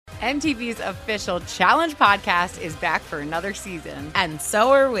MTV's official Challenge podcast is back for another season. And so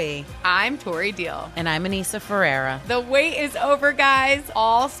are we. I'm Tori Deal. And I'm Anissa Ferreira. The wait is over, guys.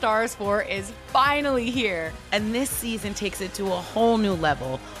 All Stars 4 is finally here. And this season takes it to a whole new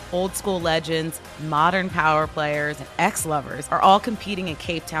level. Old school legends, modern power players, and ex-lovers are all competing in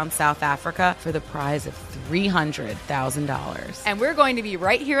Cape Town, South Africa for the prize of $300,000. And we're going to be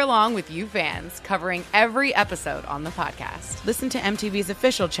right here along with you fans, covering every episode on the podcast. Listen to MTV's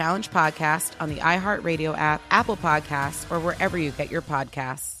official Challenge podcast on the iHeartRadio app, Apple Podcasts, or wherever you get your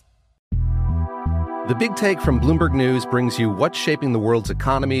podcasts. The Big Take from Bloomberg News brings you what's shaping the world's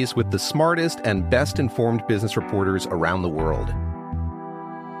economies with the smartest and best-informed business reporters around the world.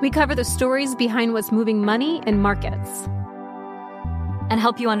 We cover the stories behind what's moving money and markets, and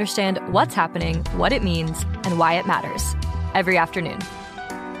help you understand what's happening, what it means, and why it matters every afternoon.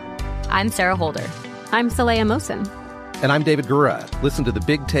 I'm Sarah Holder. I'm Saleha Mohsin. And I'm David Gura. Listen to The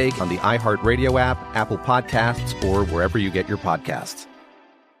Big Take on the iHeartRadio app, Apple Podcasts, or wherever you get your podcasts.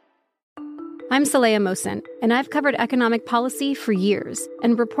 I'm Saleha Mohsin, and I've covered economic policy for years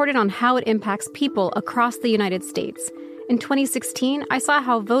and reported on how it impacts people across the United States. In 2016, I saw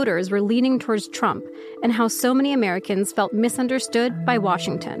how voters were leaning towards Trump and how so many Americans felt misunderstood by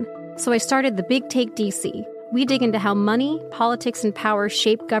Washington. So I started The Big Take DC. We dig into how money, politics, and power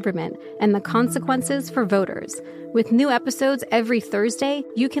shape government and the consequences for voters. With new episodes every Thursday,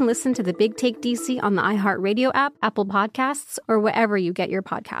 you can listen to The Big Take DC on the iHeartRadio app, Apple Podcasts, or wherever you get your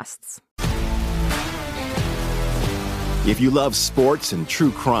podcasts. If you love sports and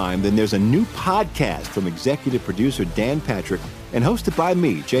true crime, then there's a new podcast from executive producer Dan Patrick and hosted by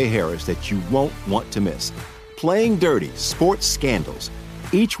me, Jay Harris, that you won't want to miss. Playing Dirty: Sports Scandals.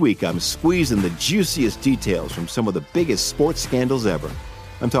 Each week, I'm squeezing the juiciest details from some of the biggest sports scandals ever.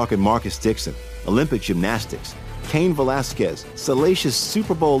 I'm talking Marcus Dixon, Olympic gymnastics, Cain Velasquez, salacious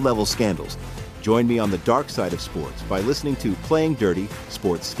Super Bowl-level scandals. Join me on the dark side of sports by listening to Playing Dirty: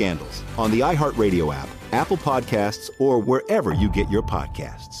 Sports Scandals on the iHeartRadio app, Apple Podcasts, or wherever you get your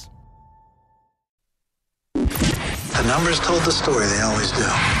podcasts. The numbers told the story, they always do.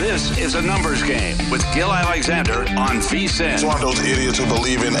 This is a numbers game with Gil Alexander on VSiN. It's one of those idiots who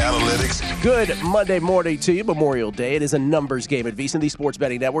believe in analytics. Good Monday morning to you, Memorial Day. It is a numbers game at VSiN, the sports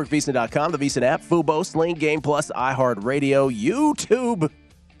betting network, VSiN.com, the VSiN app, Fubo, Sling Game Plus, iHeartRadio, YouTube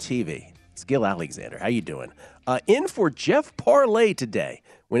TV. It's Gil Alexander. How you doing? In for Jeff Parlay today.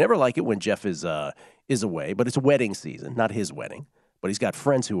 We never like it when Jeff is away, but it's wedding season, not his wedding. But he's got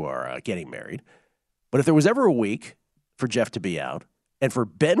friends who are getting married. But if there was ever a week for Jeff to be out and for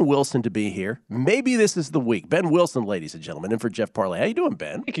Ben Wilson to be here, maybe this is the week. Ben Wilson, ladies and gentlemen, in for Jeff Parlay. How you doing,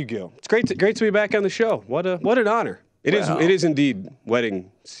 Ben? Thank you, Gil. It's great to be back on the show. What an honor. It is indeed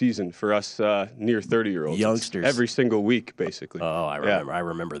wedding season for us near 30-year-olds. Youngsters. Every single week, basically. Oh, I remember. Yeah. I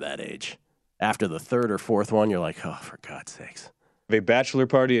remember that age. After the third or fourth one, you're like, oh, for God's sakes. We have a bachelor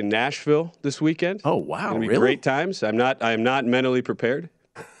party in Nashville this weekend. Oh, wow. It'll be really? Great times. I am not mentally prepared.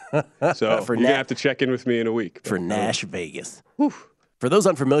 So you're going to have to check in with me in a week. For Nash Vegas. Whew. For those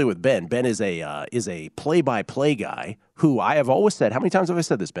unfamiliar with Ben, Ben is a play-by-play guy who I have always said, how many times have I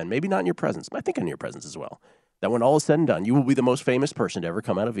said this, Ben? Maybe not in your presence, but I think in your presence as well, that when all is said and done, you will be the most famous person to ever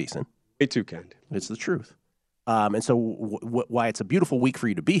come out of VSiN. Way too kind. It's the truth. And so why it's a beautiful week for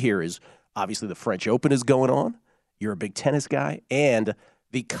you to be here is obviously the French Open is going on. You're a big tennis guy. And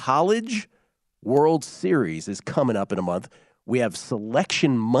the College World Series is coming up in a month. We have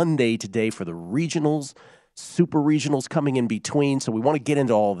Selection Monday today for the regionals, super regionals coming in between. So we want to get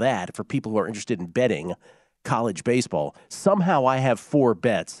into all that for people who are interested in betting college baseball. Somehow I have 4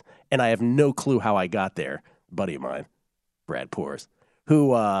 bets, and I have no clue how I got there. A buddy of mine, Brad Poors,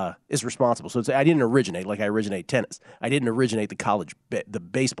 who is responsible. So I didn't originate like I originate tennis. I didn't originate the college, the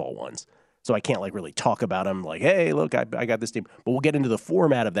baseball ones. So I can't really talk about them like, hey, look, I got this team. But we'll get into the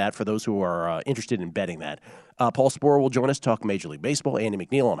format of that for those who are interested in betting that. Paul Sporer will join us, talk Major League Baseball. Andy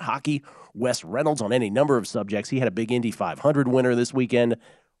McNeil on hockey. Wes Reynolds on any number of subjects. He had a big Indy 500 winner this weekend.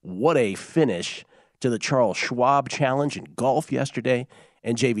 What a finish to the Charles Schwab Challenge in golf yesterday.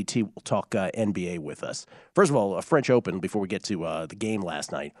 And JVT will talk NBA with us. First of all, a French Open before we get to the game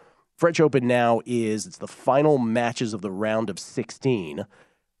last night. French Open now it's the final matches of the round of 16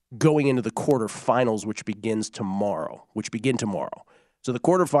 going into the quarterfinals, which begin tomorrow. So the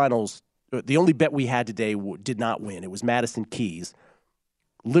quarterfinals, the only bet we had today did not win. It was Madison Keys.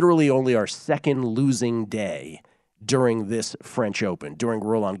 Literally only our second losing day during this French Open, during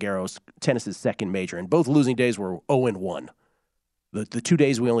Roland Garros, tennis's second major. And both losing days were 0-1. The 2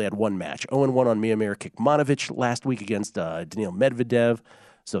 days we only had one match. 0-1 on Miomir Kekmanovic last week against Daniil Medvedev.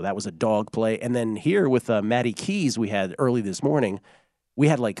 So that was a dog play. And then here with Matty Keys we had early this morning, we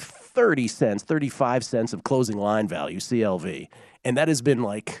had like 30 cents, 35 cents of closing line value, CLV. And that has been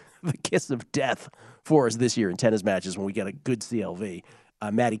like the kiss of death for us this year in tennis matches when we get a good CLV.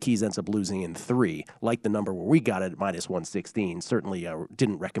 Matty Keys ends up losing in 3, like the number where we got it at minus 116. Certainly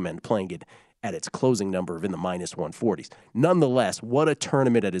didn't recommend playing it at its closing number of in the minus 140s. Nonetheless, what a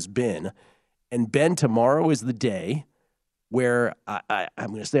tournament it has been. And Ben, tomorrow is the day where I'm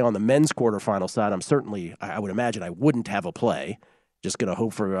going to stay on the men's quarterfinal side. I would imagine I wouldn't have a play. Just going to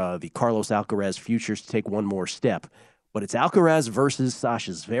hope for the Carlos Alcaraz futures to take one more step. But it's Alcaraz versus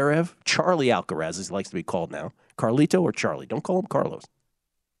Sasha Zverev. Charlie Alcaraz, as he likes to be called now. Carlito or Charlie? Don't call him Carlos.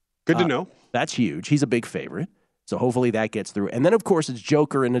 Good to know. That's huge. He's a big favorite. So hopefully that gets through. And then, of course, it's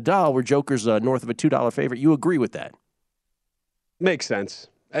Joker and Nadal, where Joker's north of a $2 favorite. You agree with that? Makes sense.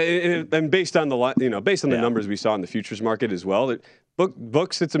 And based on the numbers we saw in the futures market as well,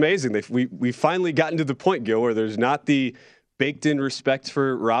 books, it's amazing. We finally gotten to the point, Gil, where there's not the baked-in respect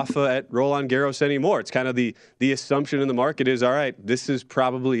for Rafa at Roland Garros anymore. It's kind of the assumption in the market is, all right, this is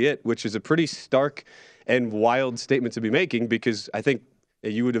probably it, which is a pretty stark and wild statement to be making, because I think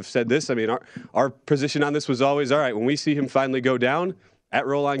you would have said this. I mean, our position on this was always, all right, when we see him finally go down at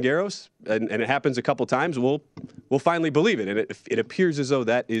Roland Garros, and it happens a couple times, we'll finally believe it. And it appears as though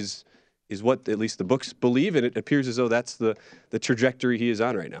that is what at least the books believe, and it appears as though that's the trajectory he is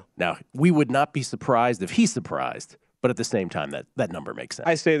on right now. Now, we would not be surprised if he's surprised, but at the same time, that number makes sense.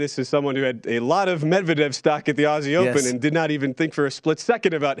 I say this as someone who had a lot of Medvedev stock at the Aussie Open and did not even think for a split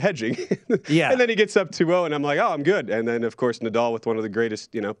second about hedging. Yeah. And then he gets up 2-0, and I'm like, oh, I'm good. And then, of course, Nadal with one of the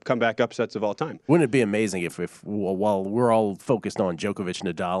greatest, comeback upsets of all time. Wouldn't it be amazing if while we're all focused on Djokovic,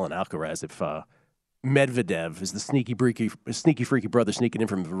 Nadal, and Alcaraz, if Medvedev is the sneaky freaky brother sneaking in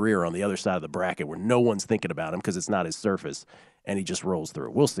from the rear on the other side of the bracket where no one's thinking about him because it's not his surface, and he just rolls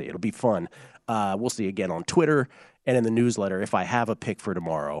through. We'll see. It'll be fun. We'll see again on Twitter and in the newsletter. If I have a pick for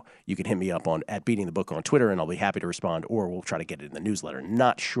tomorrow, you can hit me up at Beating the Book on Twitter, and I'll be happy to respond, or we'll try to get it in the newsletter.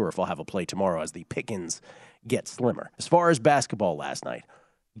 Not sure if I'll have a play tomorrow as the pickings get slimmer. As far as basketball last night,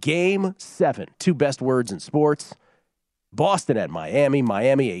 Game 7, 2 best words in sports. Boston at Miami.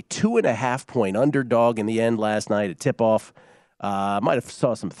 Miami, a 2.5-point underdog in the end last night at tip-off. Might have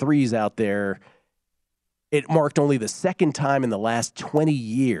saw some threes out there. It marked only the second time in the last 20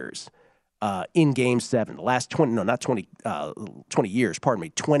 years in Game 7. The last 20, no, not 20, 20 years, pardon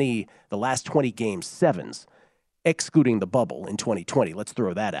me, the last 20 Game 7s, excluding the bubble in 2020. Let's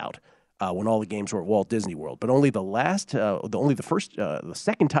throw that out. When all the games were at Walt Disney World, but only the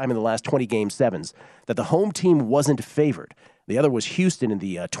second time in the last 20 Game 7s that the home team wasn't favored. The other was Houston in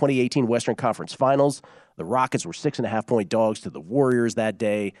the 2018 Western Conference Finals. The Rockets were 6.5-point dogs to the Warriors that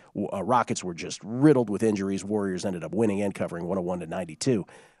day. Rockets were just riddled with injuries. Warriors ended up winning and covering 101-92.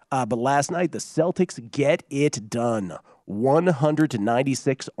 But last night, the Celtics get it done.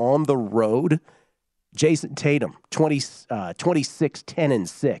 100-96 on the road. Jason Tatum, 26, 10, and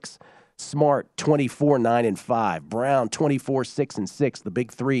 6. Smart, 24, 9, and 5. Brown, 24, 6, and 6. The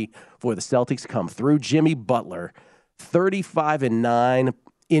big three for the Celtics come through. Jimmy Butler, 35 and 9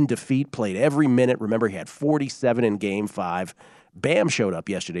 in defeat, played every minute. Remember, he had 47 in Game 5. Bam showed up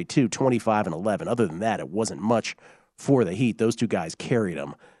yesterday, too, 25 and 11. Other than that, it wasn't much for the Heat. Those two guys carried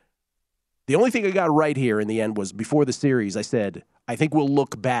them. The only thing I got right here in the end was before the series, I said, I think we'll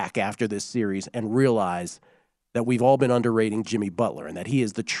look back after this series and realize that we've all been underrating Jimmy Butler and that he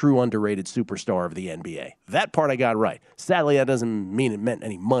is the true underrated superstar of the NBA. That part I got right. Sadly, that doesn't mean it meant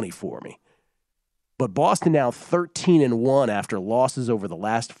any money for me. But Boston now 13-1 after losses over the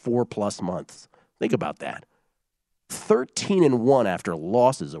last 4+ months. Think about that. 13-1 after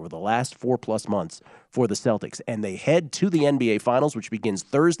losses over the last 4+ months for the Celtics. And they head to the NBA Finals, which begins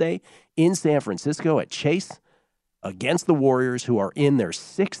Thursday in San Francisco at Chase against the Warriors, who are in their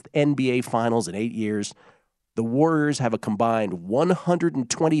 6th NBA Finals in 8 years. The Warriors have a combined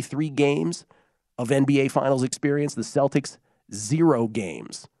 123 games of NBA Finals experience. The Celtics, 0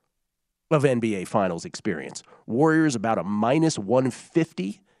 games of NBA Finals experience. Warriors about a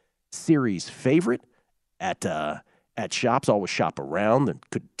 -150 series favorite at shops. Always shop around and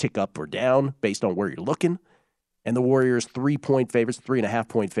could tick up or down based on where you're looking. And the Warriors 3-point favorites,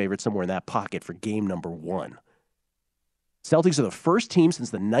 3.5-point favorites, somewhere in that pocket for game number 1. Celtics are the first team since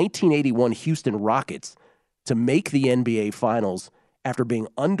the 1981 Houston Rockets to make the NBA Finals after being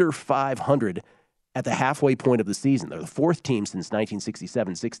under 500 at the halfway point of the season. They're the 4th team since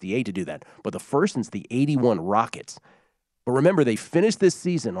 1967-68 to do that, but the first since the 81 Rockets. But remember, they finished this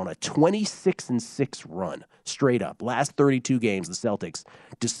season on a 26-6 run, straight up. Last 32 games, the Celtics,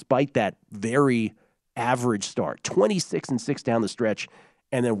 despite that very average start, 26-6 down the stretch,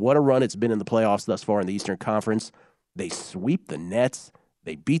 and then what a run it's been in the playoffs thus far in the Eastern Conference. They sweep the Nets.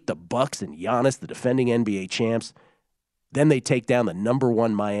 They beat the Bucks and Giannis, the defending NBA champs. Then they take down the number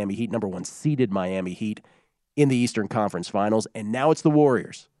one seeded Miami Heat in the Eastern Conference Finals, and now it's the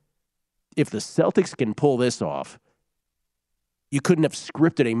Warriors. If the Celtics can pull this off, you couldn't have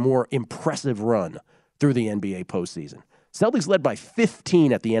scripted a more impressive run through the NBA postseason. Celtics led by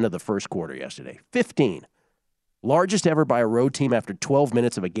 15 at the end of the first quarter yesterday. 15. Largest ever by a road team after 12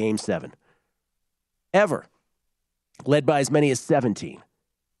 minutes of a Game 7. Ever. Led by as many as 17.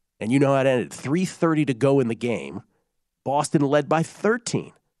 And you know how it ended. 3:30 to go in the game. Boston led by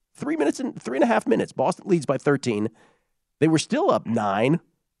 13. 3.5 minutes. Boston leads by 13. They were still up 9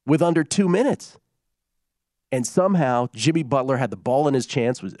 with under 2 minutes. And somehow Jimmy Butler had the ball in his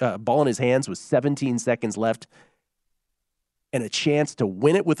hands with 17 seconds left and a chance to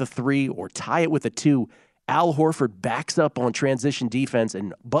win it with a 3 or tie it with a 2. Al Horford backs up on transition defense,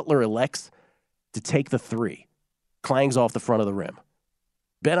 and Butler elects to take the 3. Clangs off the front of the rim.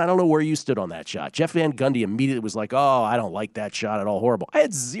 Ben, I don't know where you stood on that shot. Jeff Van Gundy immediately was like, oh, I don't like that shot at all. Horrible. I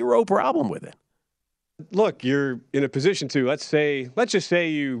had zero problem with it. Look, you're in a position to, let's just say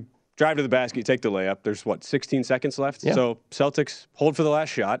you drive to the basket, you take the layup. There's, 16 seconds left? Yeah. So Celtics hold for the last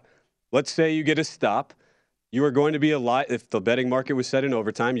shot. Let's say you get a stop. You are going to be if the betting market was set in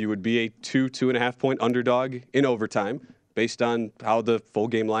overtime, you would be a 2.5 point underdog in overtime based on how the full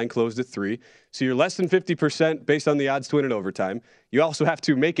game line closed at 3. So you're less than 50% based on the odds to win in overtime. You also have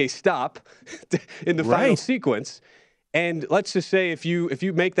to make a stop in the final sequence. And let's just say if you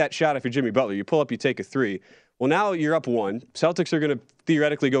make that shot, if you're Jimmy Butler, you pull up, you take a 3. Well, now you're up 1. Celtics are going to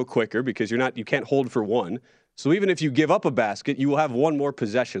theoretically go quicker because you can't hold for 1. So even if you give up a basket, you will have 1 more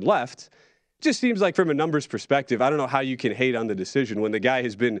possession left. It just seems like from a numbers perspective, I don't know how you can hate on the decision when the guy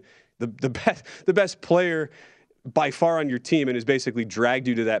has been the best player by far on your team and has basically dragged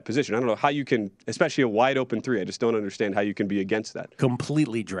you to that position. I don't know how you can, especially a wide open 3. I just don't understand how you can be against that.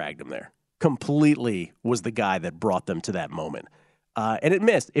 Completely dragged him there. Completely was the guy that brought them to that moment. And it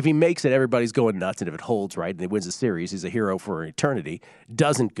missed. If he makes it, everybody's going nuts. And if it holds right and he wins the series, he's a hero for eternity.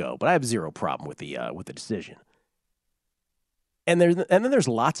 Doesn't go. But I have zero problem with the decision. And then there's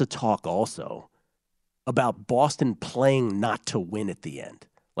lots of talk also about Boston playing not to win at the end.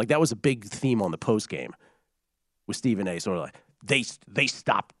 Like that was a big theme on the postgame with Stephen A. Sort of like they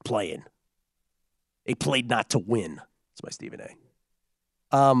stopped playing. They played not to win. That's my Stephen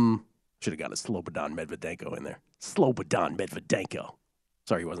A. Should have got a Slobodan Medvedenko in there. Slobodan Medvedenko.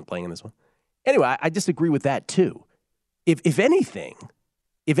 Sorry he wasn't playing in this one. Anyway, I disagree with that too. If anything,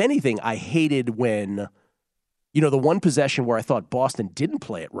 I hated when, the one possession where I thought Boston didn't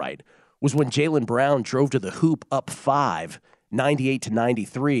play it right was when Jaylen Brown drove to the hoop up 5,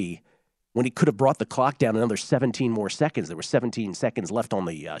 98-93, when he could have brought the clock down another 17 more seconds. There were 17 seconds left on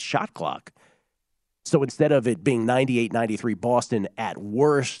the shot clock. So instead of it being 98-93 Boston at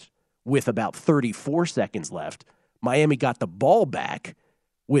worst with about 34 seconds left, Miami got the ball back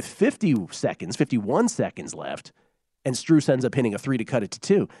with 51 seconds left, and Strus ends up hitting a 3 to cut it to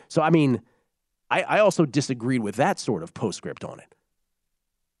 2. So, I also disagreed with that sort of postscript on it.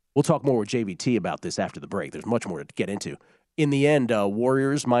 We'll talk more with JVT about this after the break. There's much more to get into. In the end,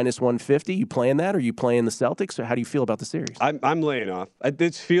 Warriors minus 150. You playing that, or you playing the Celtics? Or how do you feel about the series? I'm laying off.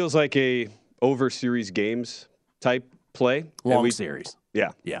 This feels like a over series games type play. Long series.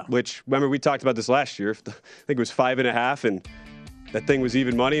 Yeah. Yeah. Which, remember, we talked about this last year. I think it was 5.5, and that thing was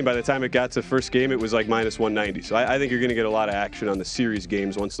even money. And by the time it got to first game, it was like minus 190. So I think you're going to get a lot of action on the series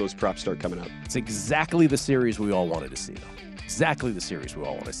games once those props start coming out. It's exactly the series we all wanted to see, though. Exactly the series we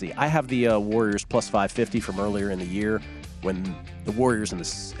all want to see. I have the Warriors plus 550 from earlier in the year when the Warriors and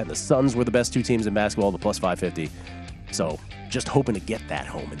the Suns were the best 2 teams in basketball, the plus 550. So just hoping to get that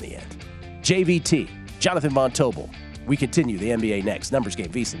home in the end. JVT, Jonathan Von Tobel. We continue the NBA next. Numbers Game,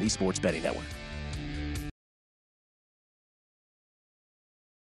 VSiN, the Sports Betting Network.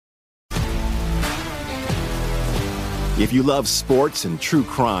 If you love sports and true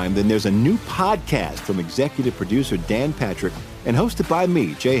crime, then there's a new podcast from executive producer Dan Patrick and hosted by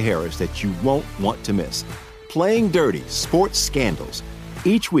me, Jay Harris, that you won't want to miss. Playing Dirty: Sports Scandals.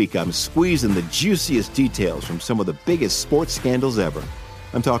 Each week, I'm squeezing the juiciest details from some of the biggest sports scandals ever.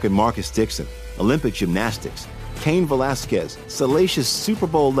 I'm talking Marcus Dixon, Olympic gymnastics, Cain Velasquez, salacious Super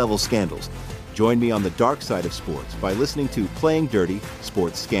Bowl-level scandals. Join me on the dark side of sports by listening to Playing Dirty: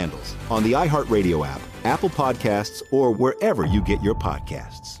 Sports Scandals on the iHeartRadio app, Apple Podcasts, or wherever you get your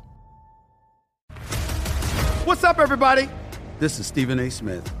podcasts. What's up, everybody? This is Stephen A.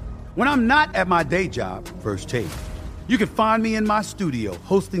 Smith. When I'm not at my day job, First Take, you can find me in my studio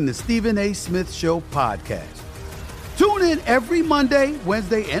hosting the Stephen A. Smith Show podcast. Tune in every Monday,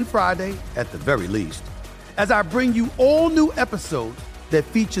 Wednesday, and Friday, at the very least, as I bring you all new episodes that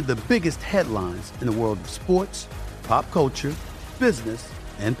feature the biggest headlines in the world of sports, pop culture, business,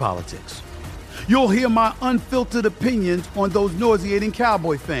 and politics. You'll hear my unfiltered opinions on those nauseating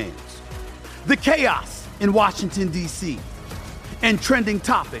Cowboy fans, the chaos in Washington, D.C., and trending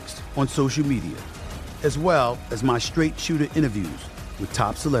topics on social media, as well as my straight-shooter interviews with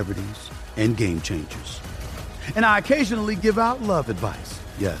top celebrities and game changers. And I occasionally give out love advice.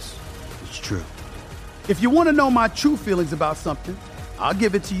 Yes, it's true. If you want to know my true feelings about something, I'll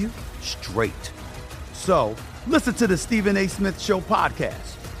give it to you straight. So, listen to the Stephen A. Smith Show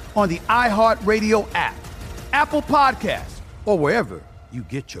podcast on the iHeartRadio app, Apple Podcasts, or wherever you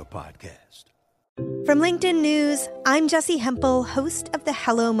get your podcast. From LinkedIn News, I'm Jessie Hempel, host of the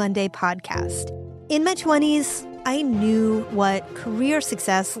Hello Monday podcast. In my 20s, I knew what career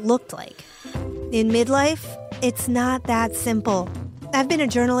success looked like. In midlife, it's not that simple. I've been a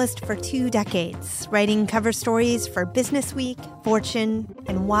journalist for 2 decades, writing cover stories for Business Week, Fortune,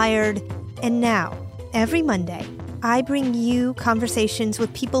 and Wired. And now, every Monday, I bring you conversations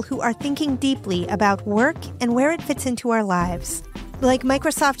with people who are thinking deeply about work and where it fits into our lives. Like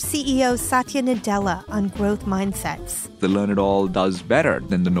Microsoft CEO Satya Nadella on growth mindsets. The learn-it-all does better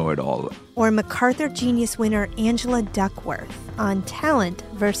than the know-it-all. Or MacArthur Genius winner Angela Duckworth on talent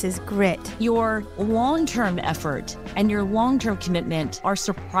versus grit. Your long-term effort and your long-term commitment are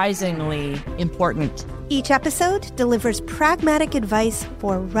surprisingly important. Each episode delivers pragmatic advice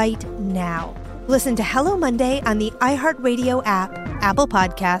for right now. Listen to Hello Monday on the iHeartRadio app, Apple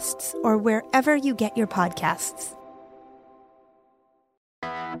Podcasts, or wherever you get your podcasts.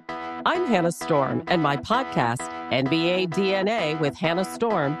 I'm Hannah Storm, and my podcast, NBA DNA with Hannah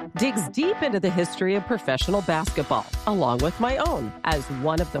Storm, digs deep into the history of professional basketball, along with my own, as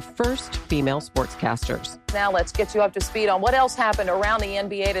one of the first female sportscasters. Now let's get you up to speed on what else happened around the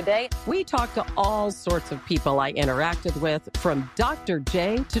NBA today. We talk to all sorts of people I interacted with, from Dr.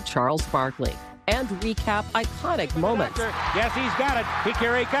 J to Charles Barkley, and recap iconic moments. Yes, he's got it.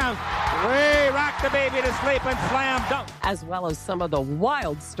 Here he comes. Way rock the baby to sleep and slam dunk. As well as some of the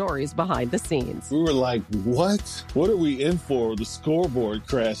wild stories behind the scenes. We were like, what? What are we in for? The scoreboard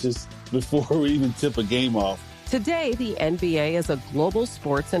crashes before we even tip a game off. Today, the NBA is a global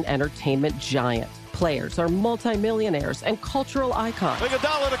sports and entertainment giant. Players are multimillionaires and cultural icons.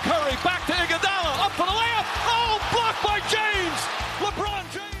 Iguodala to Curry, back to Iguodala, up for the layup. Oh, blocked by James.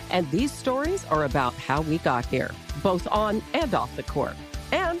 LeBron James. And these stories are about how we got here, both on and off the court.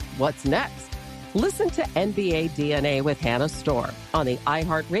 And what's next? Listen to NBA DNA with Hannah Storm on the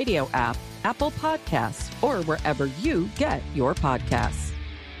iHeartRadio app, Apple Podcasts, or wherever you get your podcasts.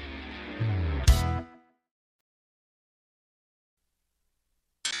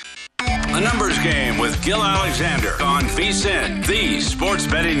 The Numbers Game with Gil Alexander on VSiN, the Sports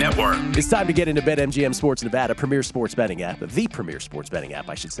Betting Network. It's time to get into BetMGM Sports Nevada, premier sports betting app, the premier sports betting app,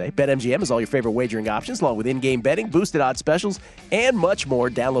 I should say. BetMGM is all your favorite wagering options, along with in-game betting, boosted odds specials, and much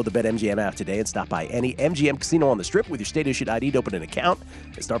more. Download the BetMGM app today and stop by any MGM casino on the Strip with your state-issued ID to open an account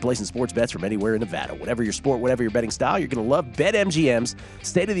and start placing sports bets from anywhere in Nevada. Whatever your sport, whatever your betting style, you're going to love BetMGM's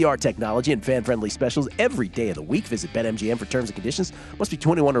state-of-the-art technology and fan-friendly specials every day of the week. Visit BetMGM for terms and conditions. Must be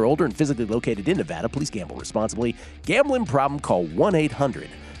 21 or older and physically located in Nevada. Please gamble responsibly. Gambling problem? Call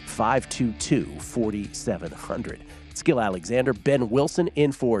 1-800-522-4700. It's Gil Alexander, Ben Wilson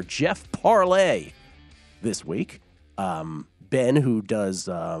in for Jeff Parlay this week. Ben, who does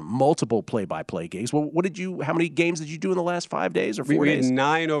multiple play-by-play gigs. Well, how many games did you do in the last 5 days or 4 days? We had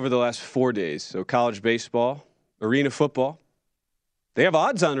 9 over the last 4 days. So college baseball, arena football. They have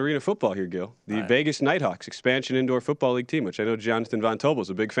odds on arena football here, Gil. The Vegas Nighthawks expansion indoor football league team, which I know Jonathan Von Tobel is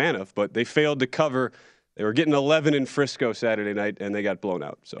a big fan of, but they failed to cover. They were getting 11 in Frisco Saturday night, and they got blown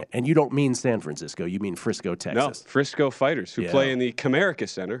out. So, and you don't mean San Francisco. You mean Frisco, Texas. No, Frisco Fighters, who play in the Comerica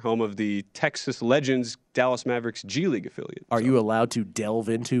Center, home of the Texas Legends Dallas Mavericks G League affiliate. Are you allowed to delve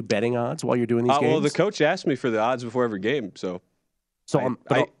into betting odds while you're doing these games? Well, the coach asked me for the odds before every game, so...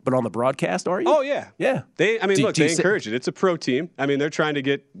 But on the broadcast, are you? Oh, yeah. Yeah. They encourage it. It's a pro team. I mean, they're trying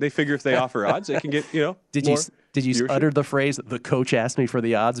to they figure if they offer odds, they can get, Did you utter the phrase, the coach asked me for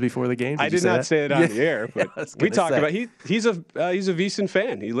the odds before the game? I did not say it on the air, but we talk about he's a VSiN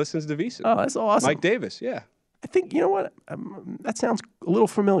fan. He listens to VSiN. Oh, that's awesome. Mike Davis, yeah. I think, you know what, that sounds a little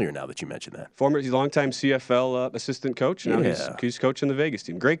familiar now that you mentioned that. Longtime CFL assistant coach. Now he's coaching the Vegas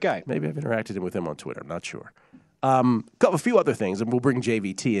team. Great guy. Maybe I've interacted with him on Twitter. I'm not sure. A few other things, and we'll bring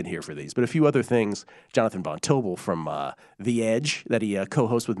JVT in here for these, but a few other things. Jonathan Von Tobel from The Edge that he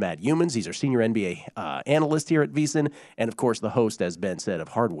co-hosts with Matt Humans. He's our senior NBA analyst here at VSiN, and of course the host, as Ben said, of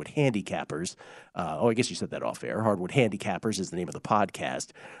Hardwood Handicappers. I guess you said that off air. Hardwood Handicappers is the name of the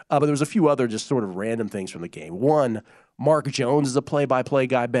podcast. But there was a few other just sort of random things from the game. One, Mark Jones is a play-by-play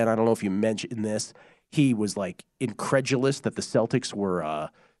guy. Ben, I don't know if you mentioned this. He was like incredulous that the Celtics were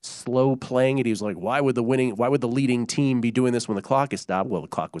slow playing it. He was like, why would the leading team be doing this when the clock is stopped? Well, the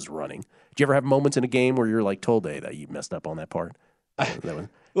clock was running. Did you ever have moments in a game where you're like told, hey, that you messed up on that part?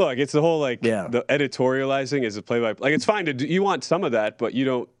 Look, it's the whole the editorializing is a play-by-play. Like, it's fine to do, you want some of that, but you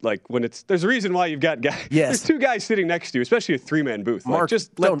don't when there's a reason why you've got guys. Yes. There's two guys sitting next to you, especially a three-man booth. Mark,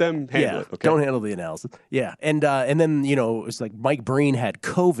 just let them handle it. Okay? Don't handle the analysis. Yeah, and then it's like Mike Breen had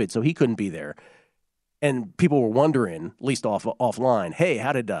COVID, so he couldn't be there. And people were wondering, at least offline, hey,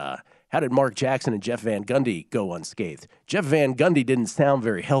 how did Mark Jackson and Jeff Van Gundy go unscathed? Jeff Van Gundy didn't sound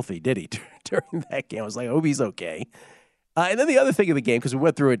very healthy, did he, during that game? I was like, I hope he's okay. And then the other thing of the game, because we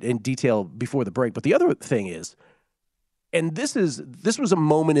went through it in detail before the break, but the other thing is, and this was a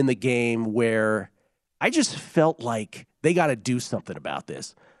moment in the game where I just felt like they got to do something about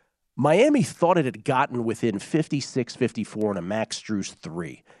this. Miami thought it had gotten within 56-54 on a Max Strus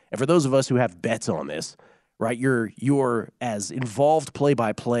 3. And for those of us who have bets on this, right, you're as involved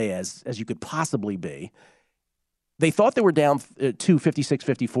play-by-play as you could possibly be. They thought they were down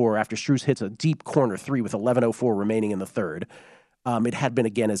 56-54 after Strus hits a deep corner 3 with 11:04 remaining in the third. It had been,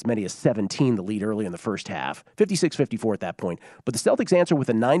 again, as many as 17 the lead early in the first half. 56-54 at that point. But the Celtics answer with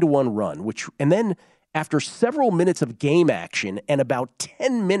a 9-1 run, and then after several minutes of game action and about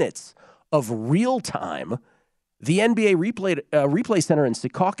 10 minutes of real time, the NBA replay center in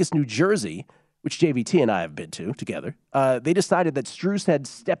Secaucus, New Jersey, which JVT and I have been to together, they decided that Strus had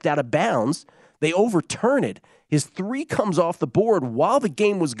stepped out of bounds. They overturn it. His 3 comes off the board while the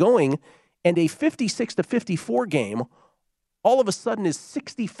game was going, and a 56-54 game all of a sudden is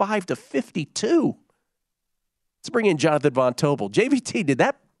 65-52. Let's bring in Jonathan Von Tobel. JVT,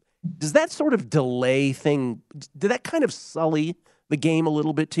 does that sort of delay thing, did that kind of sully the game a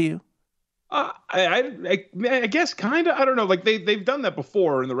little bit to you? I guess kind of. I don't know. Like they've done that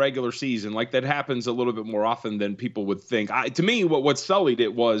before in the regular season. Like that happens a little bit more often than people would think. To me, what sullied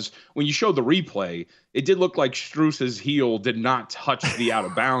it was when you showed the replay. It did look like Strus's heel did not touch the out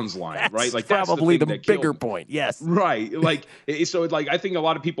of bounds line, right? Like that's probably the bigger point. Point. Yes, right. Like so, I think a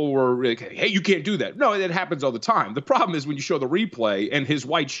lot of people were like, "Hey, you can't do that." No, it happens all the time. The problem is when you show the replay and his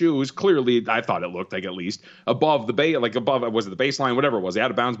white shoe is clearly, I thought it looked like at least above the was it the baseline, whatever it was, the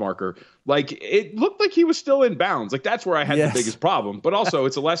out of bounds marker. Like it looked like he was still in bounds. Like that's where I had the biggest problem. But also,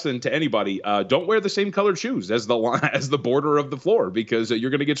 it's a lesson to anybody: don't wear the same colored shoes as the border of the floor because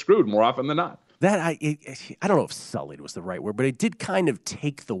you're going to get screwed more often than not. That I don't know if sullied was the right word, but it did kind of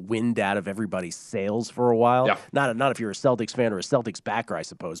take the wind out of everybody's sails for a while. Yeah. Not if you're a Celtics fan or a Celtics backer, I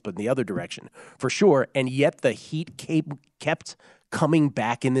suppose, but in the other direction for sure. And yet the Heat kept coming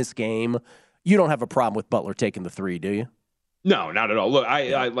back in this game. You don't have a problem with Butler taking the 3, do you? No, not at all. Look,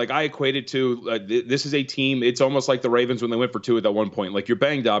 I equate it to this is a team. It's almost like the Ravens when they went for 2 at that one point. Like you're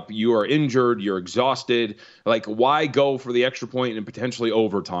banged up, you are injured, you're exhausted. Like why go for the extra point and potentially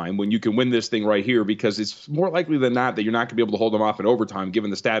overtime when you can win this thing right here? Because it's more likely than not that you're not going to be able to hold them off in overtime given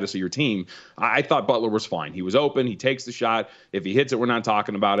the status of your team. I thought Butler was fine. He was open. He takes the shot. If he hits it, we're not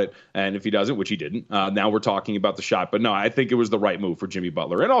talking about it. And if he doesn't, which he didn't, now we're talking about the shot. But no, I think it was the right move for Jimmy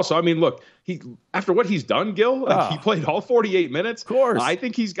Butler. And also, I mean, look, after what he's done, Gil, he played all 48 minutes. Of course. I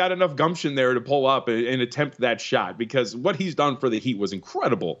think he's got enough gumption there to pull up and attempt that shot because what he's done for the Heat was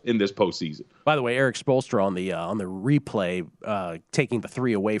incredible in this postseason. By the way, Eric Spoelstra on the replay taking the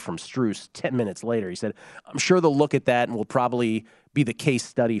 3 away from Strus 10 minutes later, he said, I'm sure they'll look at that and will probably be the case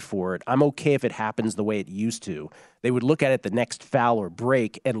study for it. I'm okay if it happens the way it used to. They would look at it the next foul or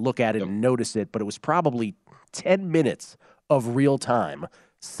break and look at it and notice it, but it was probably 10 minutes of real time.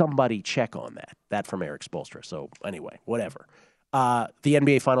 Somebody check on that. That from Eric Spoelstra. So anyway, whatever. The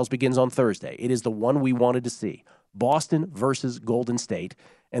NBA Finals begins on Thursday. It is the one we wanted to see. Boston versus Golden State.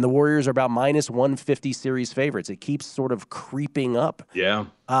 And the Warriors are about minus 150 series favorites. It keeps sort of creeping up. Yeah.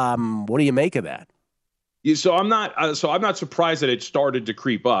 What do you make of that? So I'm not surprised that it started to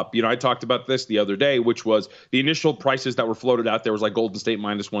creep up. You know, I talked about this the other day, which was the initial prices that were floated out there was like Golden State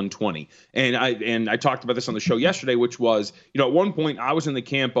minus 120. And I talked about this on the show yesterday, which was, you know, at one point I was in the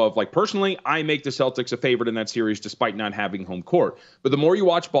camp of like, personally, I make the Celtics a favorite in that series despite not having home court. But the more you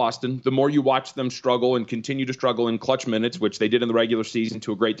watch Boston, the more you watch them struggle and continue to struggle in clutch minutes, which they did in the regular season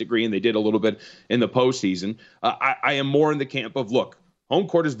to a great degree, and they did a little bit in the postseason. I am more in the camp of, look, home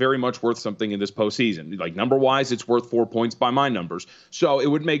court is very much worth something in this postseason. Like number-wise, it's worth 4 points by my numbers. So it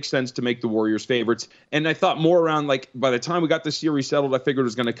would make sense to make the Warriors favorites. And I thought more around, like, by the time we got the series settled, I figured it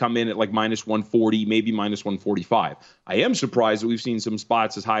was going to come in at like minus 140, maybe minus 145. I am surprised that we've seen some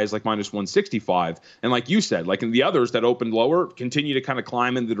spots as high as like minus 165. And like you said, like in the others that opened lower, continue to kind of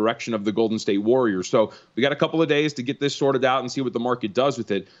climb in the direction of the Golden State Warriors. So we got a couple of days to get this sorted out and see what the market does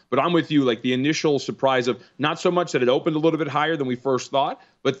with it. But I'm with you, like the initial surprise of not so much that it opened a little bit higher than we first thought,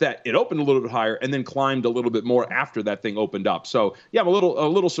 but that it opened a little bit higher and then climbed a little bit more after that thing opened up. So yeah, I'm a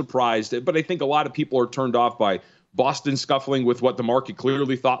little surprised, but I think a lot of people are turned off by Boston scuffling with what the market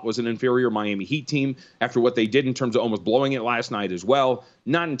clearly thought was an inferior Miami Heat team after what they did in terms of almost blowing it last night as well.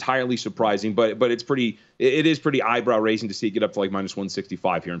 Not entirely surprising, but it is pretty eyebrow raising to see it get up to like minus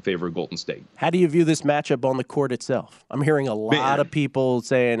 165 here in favor of Golden State. How do you view this matchup on the court itself? I'm hearing a lot of people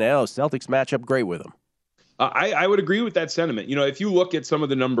saying, "Oh, Celtics matchup great with them." I would agree with that sentiment. You know, if you look at some of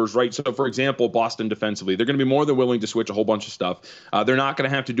the numbers, right? So, for example, Boston defensively, they're going to be more than willing to switch a whole bunch of stuff. They're not going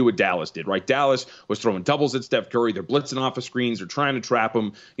to have to do what Dallas did, right? Dallas was throwing doubles at Steph Curry. They're blitzing off of screens. They're trying to trap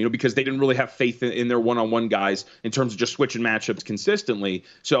him, you know, because they didn't really have faith in their one-on-one guys in terms of just switching matchups consistently.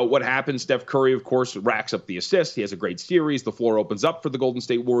 So what happens? Steph Curry, of course, racks up the assists. He has a great series. The floor opens up for the Golden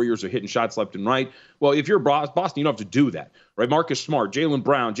State Warriors. They're hitting shots left and right. Well, if you're Boston, you don't have to do that, right? Marcus Smart, Jaylen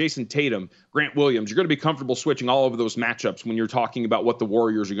Brown, Jason Tatum, Grant Williams, you're going to be comfortable switching all over those matchups when you're talking about what the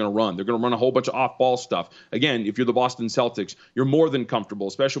Warriors are going to run. They're going to run a whole bunch of off-ball stuff. Again, if you're the Boston Celtics, you're more than comfortable,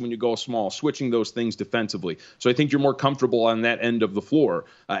 especially when you go small, switching those things defensively. So I think you're more comfortable on that end of the floor.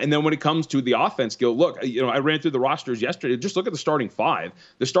 And then when it comes to the offense, look, you know, I ran through the rosters yesterday. Just look at the starting five.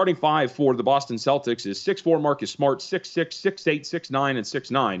 The starting five for the Boston Celtics is 6'4" Marcus Smart, 6'6", 6'8", 6'9", and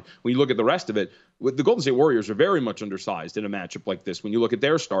 6'9". When you look at the rest of it, the Golden State Warriors are very much undersized in a matchup like this when you look at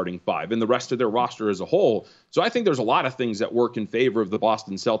their starting five and the rest of their roster as a whole. So I think there's a lot of things that work in favor of the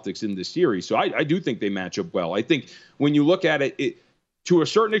Boston Celtics in this series. So I do think they match up well. I think when you look at it, to a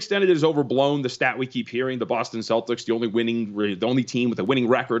certain extent, it is overblown. The stat we keep hearing, the Boston Celtics, the only team with a winning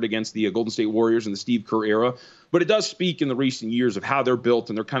record against the Golden State Warriors in the Steve Kerr era. But it does speak in the recent years of how they're built,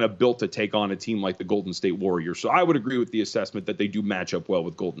 and they're kind of built to take on a team like the Golden State Warriors. So I would agree with the assessment that they do match up well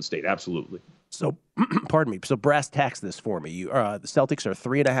with Golden State. Absolutely. So, pardon me. So brass tacks this for me. The Celtics are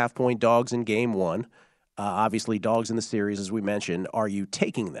 3.5-point dogs in game one. Obviously, dogs in the series, as we mentioned. Are you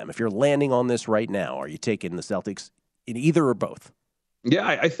taking them? If you're landing on this right now, are you taking the Celtics in either or both? Yeah,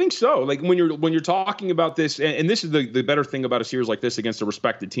 I think so. Like when you're talking about this, and this is the better thing about a series like this against a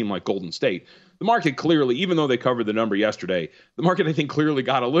respected team like Golden State, the market clearly, even though they covered the number yesterday, the market I think clearly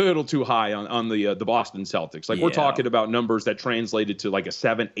got a little too high on the Boston Celtics. Like we're talking about numbers that translated to like a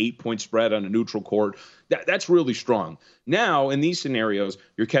 7-8 point spread on a neutral court. That's really strong. Now, in these scenarios,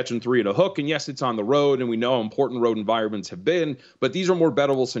 you're catching three at a hook, and yes, it's on the road, and we know how important road environments have been, but these are more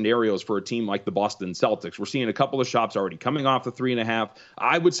bettable scenarios for a team like the Boston Celtics. We're seeing a couple of shops already coming off the 3.5.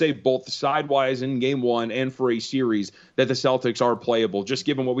 I would say both sidewise in game one and for a series that the Celtics are playable, just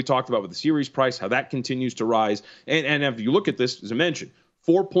given what we talked about with the series price, how that continues to rise. And if you look at this, as I mentioned,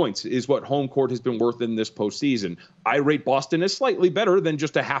 4 points is what home court has been worth in this postseason. I rate Boston as slightly better than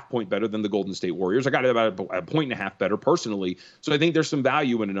just a half point better than the Golden State Warriors. I got it about a 1.5 better personally. So I think there's some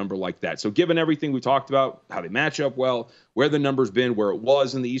value in a number like that. So given everything we talked about, how they match up well, where the number's been, where it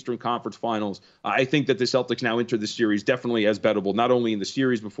was in the Eastern Conference Finals, I think that the Celtics now enter the series definitely as bettable, not only in the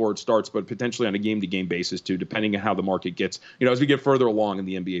series before it starts, but potentially on a game-to-game basis too, depending on how the market gets, as we get further along in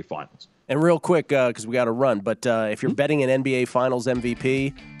the NBA Finals. And real quick, because we got to run, but if you're betting an NBA Finals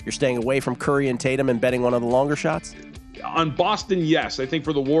MVP, you're staying away from Curry and Tatum and betting one of the longer shots? On Boston, yes. I think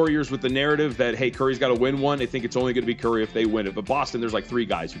for the Warriors with the narrative that, hey, Curry's got to win one, I think it's only going to be Curry if they win it. But Boston, there's like three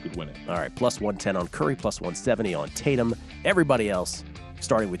guys who could win it. All right, plus 110 on Curry, plus 170 on Tatum. Everybody else,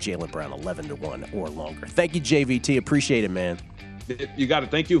 starting with Jaylen Brown, 11-1 or longer. Thank you, JVT. Appreciate it, man. You got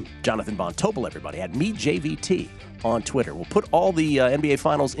it. Thank you. Jonathan Von Tobel, everybody, at MeJVT on Twitter. We'll put all the NBA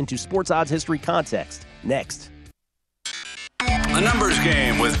Finals into sports odds history context next. The Numbers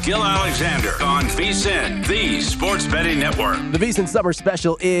Game with Gil Alexander on VSiN, the sports betting network. The VSiN Summer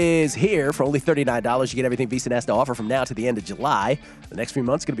Special is here. For only $39, you get everything VSiN has to offer from now to the end of July. The next few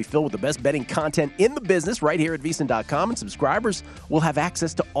months are going to be filled with the best betting content in the business right here at VSiN.com, and subscribers will have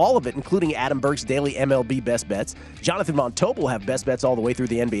access to all of it, including Adam Burke's daily MLB Best Bets. Jonathan Von Tobel will have Best Bets all the way through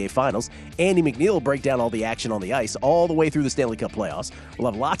the NBA Finals. Andy McNeil will break down all the action on the ice all the way through the Stanley Cup playoffs. We'll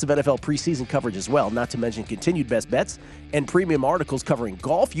have lots of NFL preseason coverage as well, not to mention continued Best Bets and premium articles covering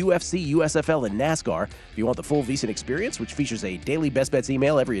golf, UFC, USFL, and NASCAR. If you want the full VSiN experience, which features a daily Best Bets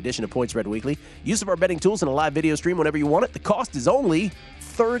email every edition of Point Spread Weekly, use of our betting tools, and a live video stream whenever you want it, the cost is only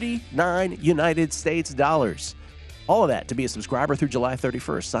 $39 United States dollars. All of that to be a subscriber through July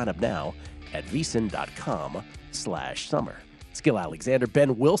 31st. Sign up now at vsin.com/summer. It's Gil Alexander,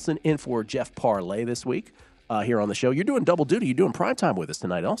 Ben Wilson in for Jeff Parlay this week here on the show. You're doing double duty. You're doing primetime with us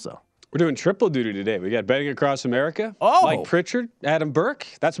tonight also. We're doing triple duty today. We got Betting Across America, Mike Pritchard, Adam Burke.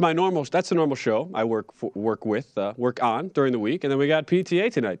 That's the normal show I work on during the week, and then we got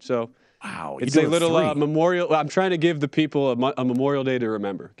PTA tonight. So wow, it's a little memorial. I'm trying to give the people a Memorial Day to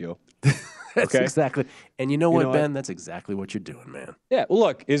remember, Gil. That's exactly. And you know what, Ben? That's exactly what you're doing, man. Yeah. Well,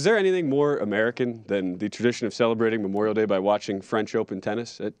 look, is there anything more American than the tradition of celebrating Memorial Day by watching French Open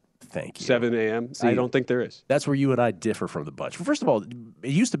tennis at 7 a.m.? I don't think there is. That's where you and I differ from the bunch. First of all, it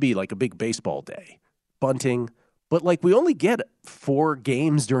used to be like a big baseball day, bunting, but like we only get 4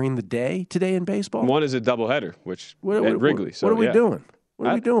 games during the day today in baseball. One is a doubleheader, which at Wrigley. What are we doing? What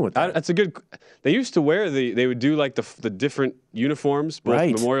are we doing with that? That's a good. They used to wear they would do like the different uniforms, both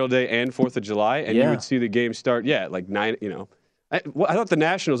Memorial Day and 4th of July, and you would see the game start, at like 9, I thought the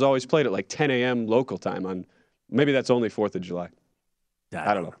Nationals always played at like 10 a.m. local time on, maybe that's only 4th of July.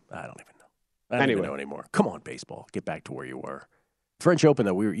 I don't know. I don't even know. I don't even know anymore. Come on, baseball. Get back to where you were. French Open,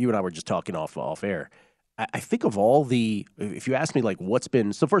 though, you and I were just talking off air. I think of all if you ask me, like, what's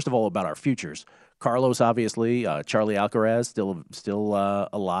been, so first of all, about our futures, Carlos, obviously, Charlie Alcaraz, still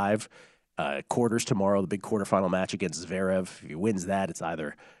alive. Quarters tomorrow, the big quarterfinal match against Zverev. If he wins that, it's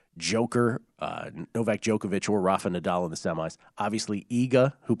either Novak Djokovic or Rafa Nadal in the semis. Obviously,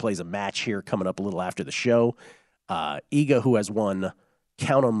 Iga, who plays a match here coming up a little after the show. Iga, who has won,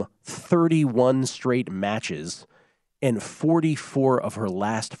 count them, 31 straight matches and 44 of her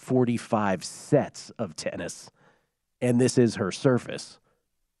last 45 sets of tennis. And this is her surface.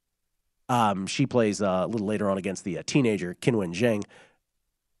 She plays a little later on against the teenager, Qinwen Zheng.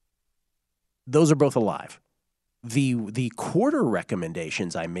 Those are both alive. The quarter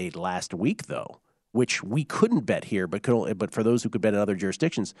recommendations I made last week, though, which we couldn't bet here, but for those who could bet in other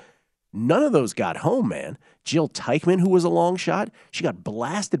jurisdictions, none of those got home, man. Jill Teichmann, who was a long shot, she got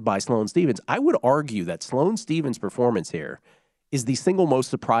blasted by Sloane Stephens. I would argue that Sloane Stephens' performance here is the single most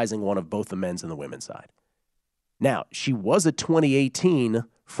surprising one of both the men's and the women's side. Now, she was a 2018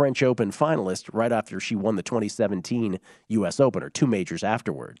 French Open finalist right after she won the 2017 U.S. Open, or 2 majors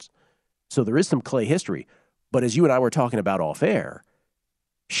afterwards. So there is some clay history. But as you and I were talking about off air,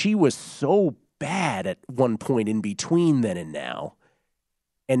 she was so bad at one point in between then and now.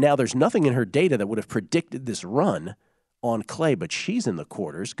 And now there's nothing in her data that would have predicted this run on clay, but she's in the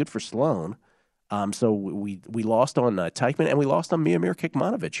quarters. Good for Sloane. So we lost on Teichmann, and we lost on Miomir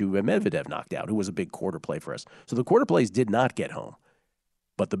Kekmanovic, who Medvedev knocked out, who was a big quarter play for us. So the quarter plays did not get home.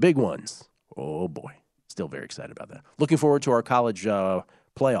 But the big ones, oh boy, still very excited about that. Looking forward to our college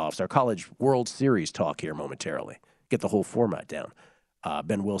playoffs, our college World Series talk here momentarily. Get the whole format down.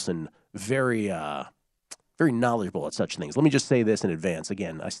 Ben Wilson, very knowledgeable at such things. Let me just say this in advance.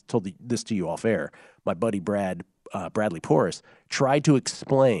 Again, I told this to you off air. My buddy Bradley Porras tried to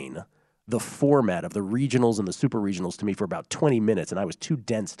explain the format of the regionals and the super regionals to me for about 20 minutes, and I was too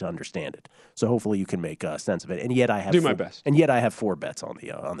dense to understand it. So hopefully you can make sense of it. And yet I have my best. And yet I have 4 bets on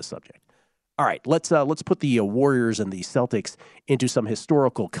the subject. All right, let's put the Warriors and the Celtics into some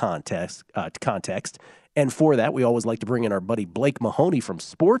historical context. And for that, we always like to bring in our buddy Blake Mahoney from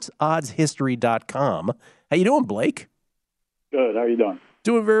SportsOddsHistory.com. How you doing, Blake? Good. How are you doing?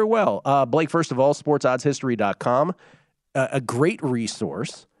 Doing very well. Blake, first of all, SportsOddsHistory.com, a great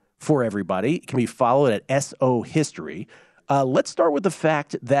resource for everybody. It can be followed at SO History. Let's start with the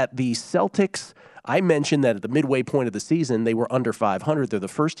fact that the Celtics, I mentioned that at the midway point of the season, they were under 500. They're the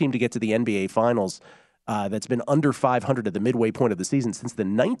first team to get to the NBA Finals that's been under 500 at the midway point of the season since the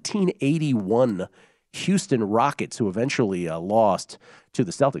 1981 Houston Rockets, who eventually lost to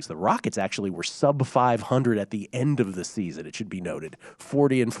the Celtics. The Rockets actually were sub 500 at the end of the season, it should be noted,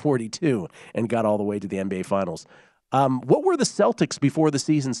 40-42, and got all the way to the NBA Finals. What were the Celtics before the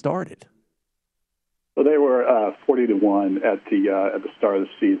season started? So they were 40-1 at the start of the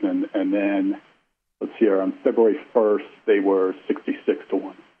season, and then let's see here, on February 1st they were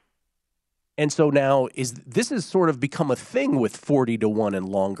 66-1. And so now this has sort of become a thing with 40-1 and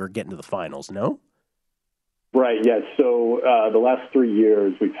longer getting to the finals, no? Right. Yeah. So the last 3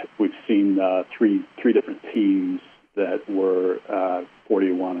 years, we've seen three different teams that were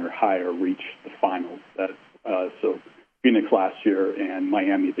 40-1 or higher reach the finals. So Phoenix last year and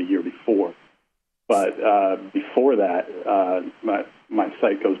Miami the year before. But before that, my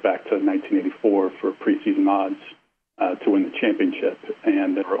site goes back to 1984 for preseason odds to win the championship,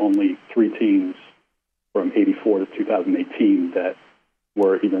 and there were only 3 teams from 84 to 2018 that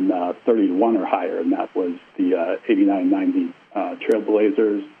were even 30-1 or higher, and that was the 89-90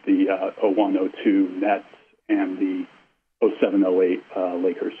 Trailblazers, the 01-02 Nets, and the 07-08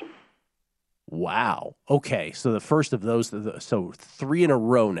 Lakers. Wow. Okay, so the first of those, so 3 in a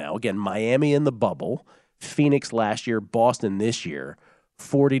row now. Again, Miami in the bubble, Phoenix last year, Boston this year,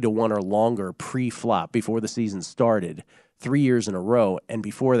 40-1 or longer pre-flop before the season started, 3 years in a row. And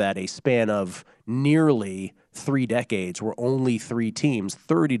before that, a span of nearly 3 decades where only 3 teams,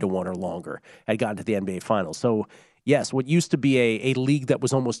 30-1 or longer, had gotten to the NBA Finals. So, yes, what used to be a league that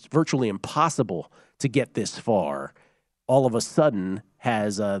was almost virtually impossible to get this far, all of a sudden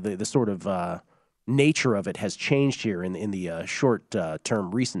has the sort of nature of it has changed here in the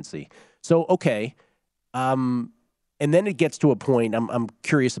short-term recency. So, okay, and then it gets to a point, I'm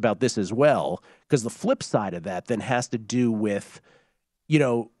curious about this as well, because the flip side of that then has to do with,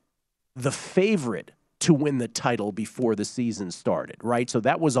 the favorite to win the title before the season started, right? So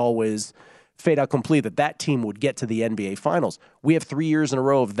that was always fait accompli that team would get to the NBA Finals. We have 3 years in a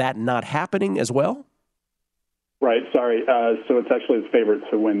row of that not happening as well? Right, sorry. So it's actually his favorite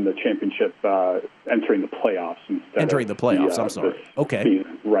to win the championship entering the playoffs instead entering the playoffs, I'm sorry. Okay.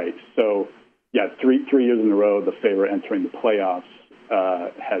 Season. Right. So, yeah, three years in a row, the favorite entering the playoffs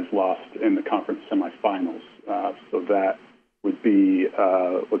has lost in the conference semifinals. So that would be,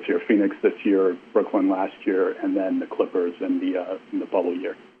 Phoenix this year, Brooklyn last year, and then the Clippers in the bubble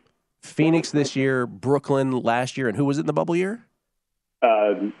year. Phoenix this year, Brooklyn last year, and who was it in the bubble year?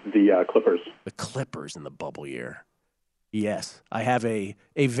 The Clippers. The Clippers in the bubble year. Yes, I have a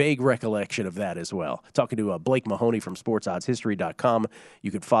vague recollection of that as well. Talking to Blake Mahoney from SportsOddsHistory.com.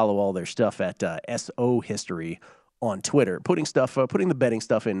 You could follow all their stuff at SO History on Twitter, putting the betting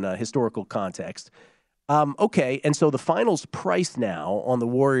stuff in historical context. Okay, and so the finals price now on the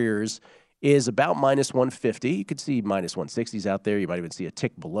Warriors is about minus 150. You could see minus 160s out there. You might even see a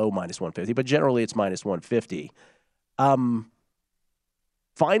tick below minus 150, but generally it's minus 150.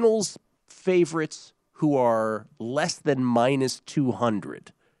 Finals favorites who are less than minus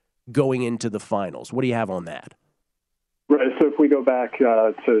 200 going into the finals. What do you have on that? Right. So if we go back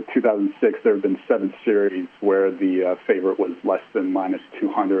to 2006, there have been 7 series where the favorite was less than minus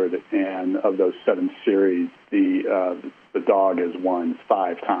 200, and of those 7 series, the dog has won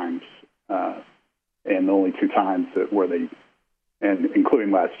 5 times, and the only 2 times where they, and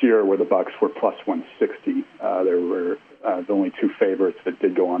including last year where the Bucks were plus 160, there were the only 2 favorites that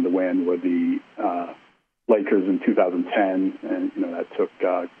did go on to win were the Lakers in 2010, and that took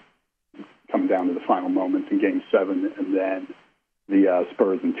coming down to the final moments in Game 7, and then the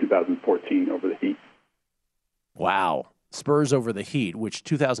Spurs in 2014 over the Heat. Wow, Spurs over the Heat, which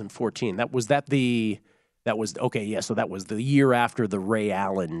 2014 that was the year after the Ray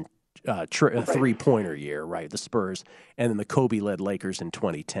Allen three-pointer year, right? The Spurs, and then the Kobe-led Lakers in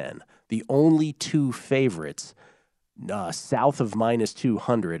 2010. The only 2 favorites south of minus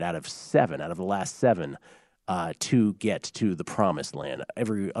 200 out of the last 7 to get to the promised land.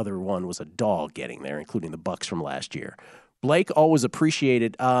 Every other one was a dog getting there, including the Bucks from last year. Blake, always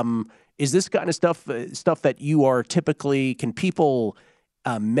appreciated. Is this kind of stuff that you are typically, can people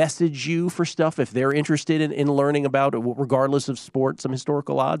message you for stuff if they're interested in learning about it, regardless of sport, some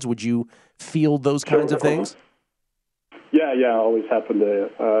historical odds? Would you field those kinds of things? Yeah, I always happen to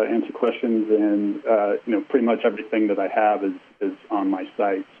answer questions, and pretty much everything that I have is on my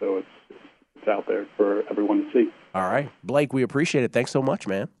site, so it's out there for everyone to see. All right, Blake, we appreciate it. Thanks so much,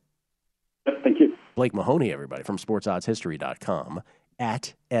 man. Thank you. Blake Mahoney, everybody, from SportsOddsHistory.com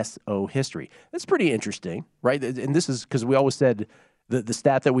at SO History. That's pretty interesting, right? And this is because we always said the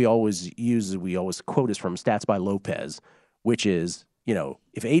stat that we always use, we always quote is from Stats by Lopez, which is,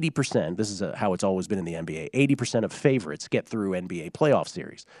 if 80%, this is how it's always been in the NBA, 80% of favorites get through NBA playoff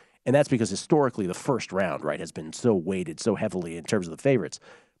series. And that's because historically the first round, right, has been so weighted so heavily in terms of the favorites.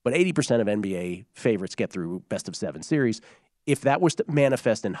 But 80% of NBA favorites get through best of 7 series. If that was to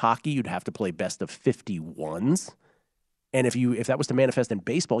manifest in hockey, you'd have to play best of 51s. And if that was to manifest in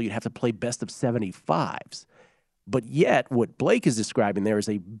baseball, you'd have to play best of 75s. But yet, what Blake is describing there is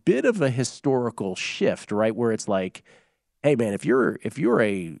a bit of a historical shift, right? Where it's like, hey man, if you're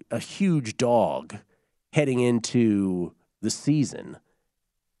a huge dog heading into the season,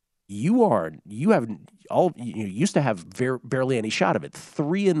 you used to have barely any shot of it.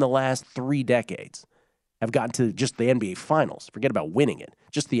 3 in the last 3 decades have gotten to just the NBA Finals. Forget about winning it,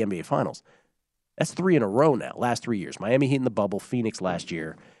 just the NBA Finals. That's 3 in a row now, last 3 years. Miami Heat in the bubble, Phoenix last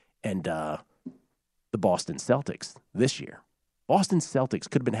year, and the Boston Celtics this year. Boston Celtics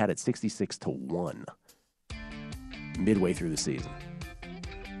could have been had at 66-1 midway through the season.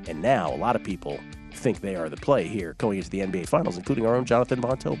 And now a lot of people think they are the play here going into the NBA Finals, including our own Jonathan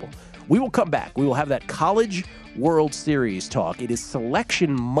Von Tobel. We will come back. We will have that College World Series talk. It is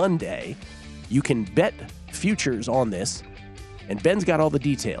Selection Monday. You can bet futures on this, and Ben's got all the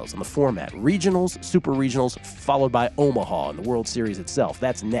details on the format. Regionals, super regionals, followed by Omaha and the World Series itself.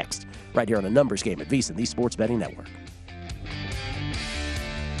 That's next, right here on A Numbers Game at VSiN, the Sports Betting Network.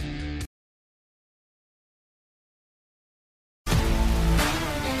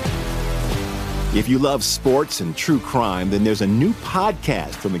 If you love sports and true crime, then there's a new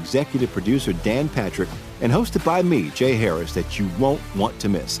podcast from executive producer Dan Patrick and hosted by me, Jay Harris, that you won't want to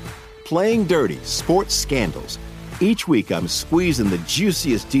miss. Playing Dirty: Sports Scandals. Each week, I'm squeezing the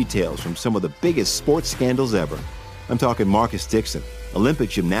juiciest details from some of the biggest sports scandals ever. I'm talking Marcus Dixon, Olympic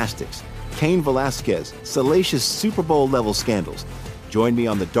gymnastics, Cain Velasquez, salacious Super Bowl-level scandals. Join me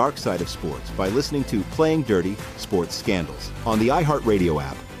on the dark side of sports by listening to Playing Dirty: Sports Scandals on the iHeartRadio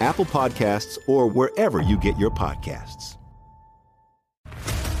app, Apple Podcasts, or wherever you get your podcasts.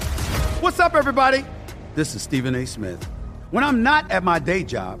 What's up, everybody? This is Stephen A. Smith. When I'm not at my day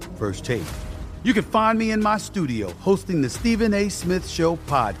job, First Take, you can find me in my studio hosting the Stephen A. Smith Show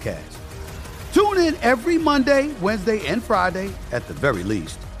podcast. Tune in every Monday, Wednesday, and Friday, at the very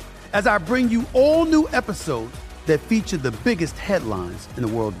least, as I bring you all new episodes that feature the biggest headlines in the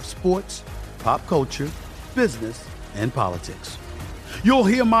world of sports, pop culture, business, and politics. You'll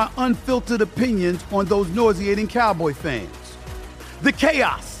hear my unfiltered opinions on those nauseating Cowboy fans, the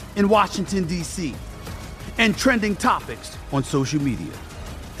chaos in Washington, D.C., and trending topics on social media,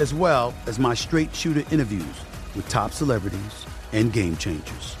 as well as my straight shooter interviews with top celebrities and game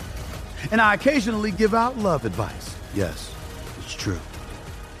changers. And I occasionally give out love advice. Yes, it's true.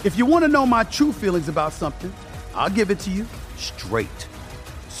 If you want to know my true feelings about something, I'll give it to you straight.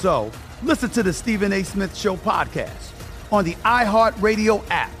 So listen to the Stephen A. Smith Show podcast on the iHeartRadio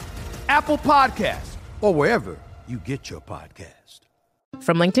app, Apple Podcasts, or wherever you get your podcast.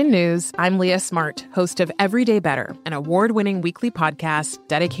 From LinkedIn News, I'm Leah Smart, host of Everyday Better, an award-winning weekly podcast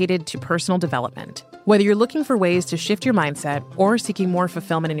dedicated to personal development. Whether you're looking for ways to shift your mindset or seeking more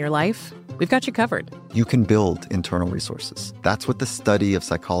fulfillment in your life, we've got you covered. You can build internal resources. That's what the study of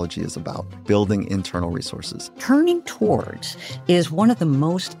psychology is about, building internal resources. Turning towards is one of the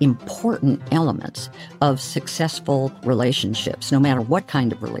most important elements of successful relationships, no matter what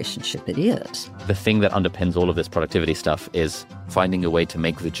kind of relationship it is. The thing that underpins all of this productivity stuff is finding a way to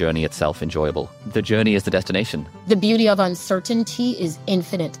make the journey itself enjoyable. The journey is the destination. The beauty of uncertainty is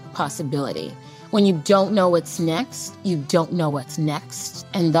infinite possibility. When you don't know what's next, you don't know what's next.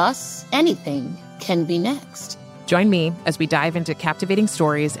 And thus, anything can be next. Join me as we dive into captivating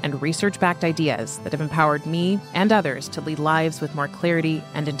stories and research-backed ideas that have empowered me and others to lead lives with more clarity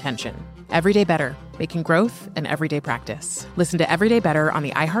and intention. Everyday Better, making growth an everyday practice. Listen to Everyday Better on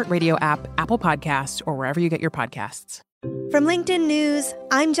the iHeartRadio app, Apple Podcasts, or wherever you get your podcasts. From LinkedIn News,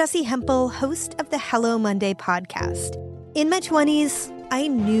 I'm Jessie Hempel, host of the Hello Monday podcast. In my 20s, I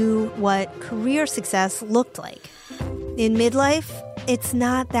knew what career success looked like. In midlife, it's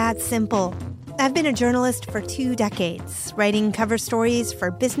not that simple. I've been a journalist for 2 decades, writing cover stories for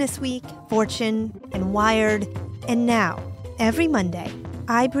Business Week, Fortune, and Wired. And now, every Monday,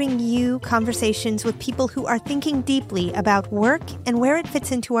 I bring you conversations with people who are thinking deeply about work and where it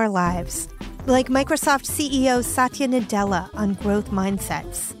fits into our lives. Like Microsoft CEO Satya Nadella on growth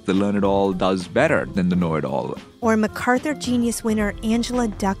mindsets. The learn-it-all does better than the know-it-all. Or MacArthur Genius winner Angela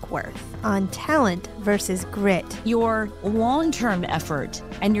Duckworth on talent versus grit. Your long-term effort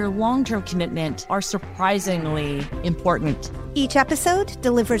and your long-term commitment are surprisingly important. Each episode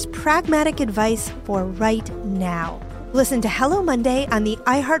delivers pragmatic advice for right now. Listen to Hello Monday on the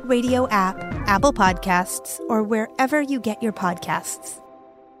iHeartRadio app, Apple Podcasts, or wherever you get your podcasts.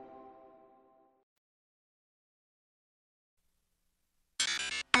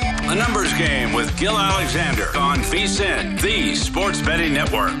 A Numbers Game with Gil Alexander on VSiN, the Sports Betting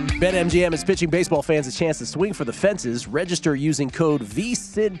Network. BetMGM is pitching baseball fans a chance to swing for the fences. Register using code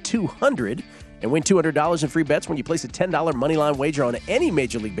VSiN200 and win $200 in free bets when you place a $10 moneyline wager on any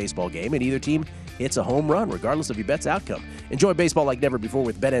Major League Baseball game, and either team hits a home run, regardless of your bet's outcome. Enjoy baseball like never before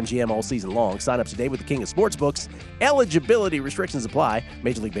with BetMGM all season long. Sign up today with the king of sportsbooks. Eligibility restrictions apply.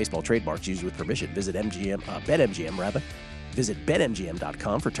 Major League Baseball trademarks used with permission. Visit BetMGM. Visit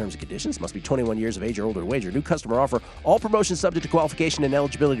BetMGM.com for terms and conditions. Must be 21 years of age or older to wager. New customer offer. All promotions subject to qualification and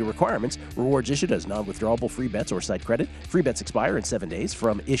eligibility requirements. Rewards issued as non-withdrawable free bets or site credit. Free bets expire in 7 days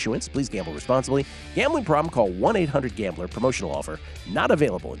from issuance. Please gamble responsibly. Gambling problem? Call 1-800-GAMBLER. Promotional offer not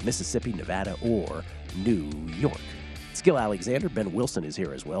available in Mississippi, Nevada, or New York. It's Gil Alexander. Ben Wilson is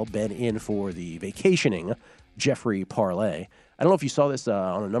here as well. Ben in for the vacationing Jeffrey Parlay. I don't know if you saw this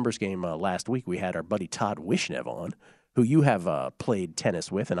on a numbers game last week. We had our buddy Todd Wishnev on, who you have played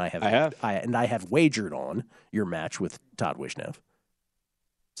tennis with, and I have wagered on your match with Todd Wishnev.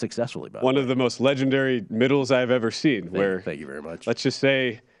 successfully. By one of the most legendary middles I've ever seen. Thank you very much. Let's just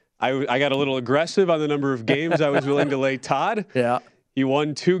say I got a little aggressive on the number of games I was willing to lay Todd. Yeah. He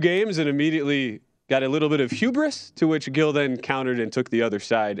won 2 games and immediately got a little bit of hubris, to which Gil then countered and took the other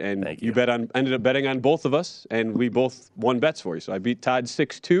side. And you ended up betting on both of us, and we both won bets for you. So I beat Todd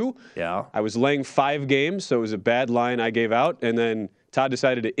 6-2. Yeah. I was laying 5 games, so it was a bad line I gave out. And then Todd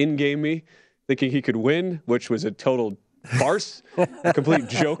decided to in-game me, thinking he could win, which was a total farce, a complete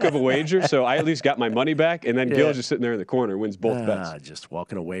joke of a wager. So I at least got my money back, and then Gil just sitting there in the corner wins both bets. Just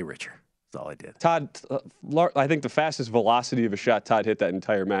walking away richer. That's all I did. Todd, I think the fastest velocity of a shot Todd hit that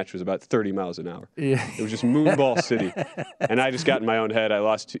entire match was about 30 miles an hour. Yeah. It was just moonball city. And I just got in my own head. I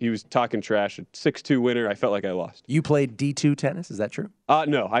lost. He was talking trash. A 6-2 winner. I felt like I lost. You played D2 tennis? Is that true?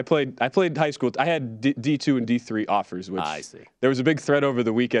 No. I played high school. I had D2 and D3 offers, which I see. There was a big thread over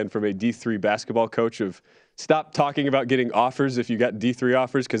the weekend from a D3 basketball coach of stop talking about getting offers if you got D3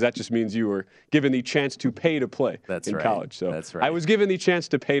 offers, because that just means you were given the chance to pay to play in college. So that's right. I was given the chance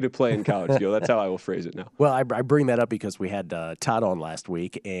to pay to play in college, Gil. That's how I will phrase it now. Well, I bring that up because we had Todd on last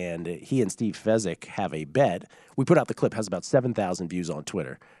week, and he and Steve Fezzik have a bet. We put out the clip, has about 7,000 views on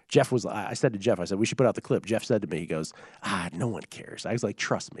Twitter. I said to Jeff, we should put out the clip. Jeff said to me, he goes, no one cares. I was like,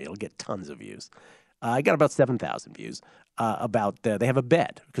 trust me, it'll get tons of views. I got about 7,000 views they have a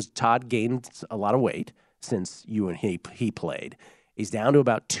bet because Todd gained a lot of weight since you and he played. He's down to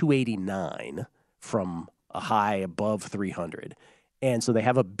about 289 from a high above 300. And so they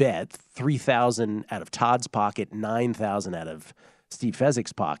have a bet, 3,000 out of Todd's pocket, 9,000 out of Steve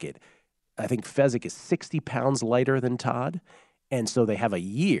Fezzik's pocket. I think Fezzik is 60 pounds lighter than Todd. And so they have a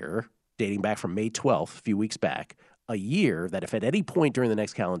year, dating back from May 12th, a few weeks back, a year that if at any point during the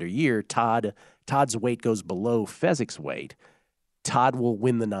next calendar year, Todd's weight goes below Fezzik's weight, Todd will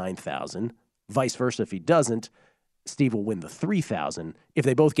win the 9,000. Vice versa, if he doesn't, Steve will win the 3,000. If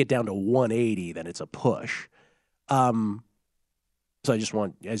they both get down to 180, then it's a push. So I just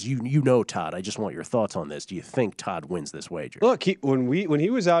want, as you know, Todd, I just want your thoughts on this. Do you think Todd wins this wager? Look, when he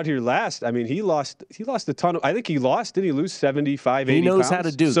was out here last, I mean, he lost a ton of. I think he lost. Did he lose 75, 80 He knows pounds? how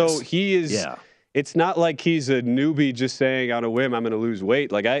to do this. So he is. Yeah. It's not like he's a newbie just saying on a whim I'm going to lose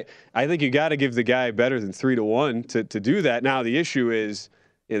weight. Like I think you got to give the guy better than 3-1 to do that. Now the issue is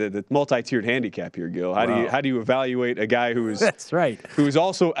the multi-tiered handicap here, Gil. How do you evaluate a guy who is that's right, who is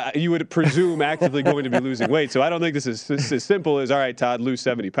also you would presume actively going to be losing weight? So I don't think this is as simple as all right, Todd, lose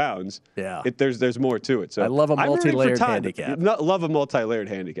 70 pounds. Yeah, there's more to it. So I love a multi-layered handicap. Love a multi-layered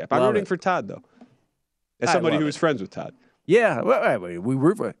handicap. I'm rooting for Todd though, as somebody who is friends with Todd. Yeah,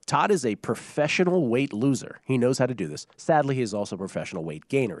 Todd is a professional weight loser. He knows how to do this. Sadly, he is also a professional weight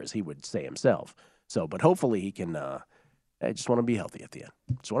gainer, as he would say himself. So, but hopefully he can. I just want to be healthy at the end.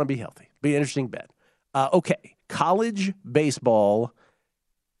 Just want to be healthy. Be an interesting bet. Okay, college baseball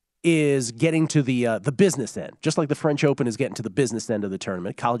is getting to the business end, just like the French Open is getting to the business end of the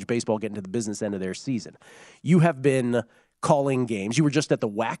tournament. College baseball getting to the business end of their season. You have been calling games. You were just at the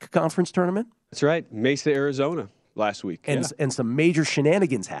WAC conference tournament. That's right, Mesa, Arizona last week, and some major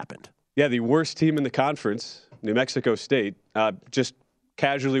shenanigans happened. Yeah, the worst team in the conference, New Mexico State, just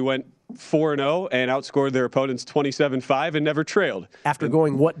casually went 4-0 and outscored their opponents 27-5 and never trailed. After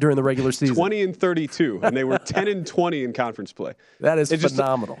going what during the regular season? 20-32, and they were 10-20 in conference play. That is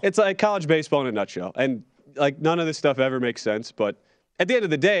phenomenal. It's like college baseball in a nutshell. And like none of this stuff ever makes sense, but at the end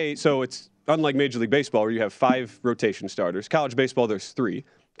of the day, so it's unlike Major League Baseball where you have 5 rotation starters. College baseball, there's 3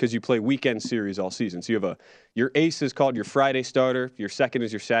 because you play weekend series all season. So you have your ace is called your Friday starter, your second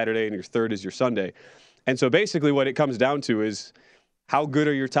is your Saturday, and your third is your Sunday. And so basically what it comes down to is how good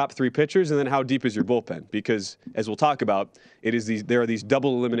are your top 3 pitchers, and then how deep is your bullpen? Because as we'll talk about, there are these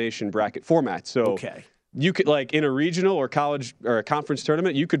double elimination bracket formats. So you could, like in a regional or college or a conference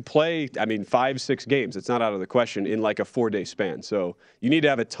tournament, you could play, 5-6 games. It's not out of the question in like a 4-day span. So you need to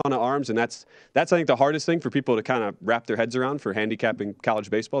have a ton of arms, and that's I think the hardest thing for people to kind of wrap their heads around for handicapping college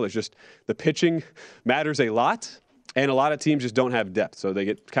baseball. There's just the pitching matters a lot, and a lot of teams just don't have depth, so they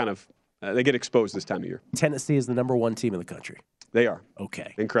get they get exposed this time of year. Tennessee is the number 1 team in the country. They are.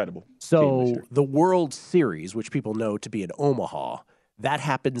 Okay. Incredible. So the World Series, which people know to be in Omaha, that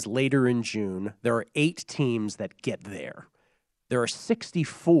happens later in June. There are 8 teams that get there. There are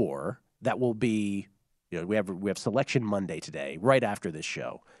 64 that will be, we have Selection Monday today, right after this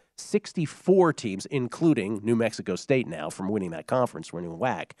show. 64 teams, including New Mexico State now from winning that conference, winning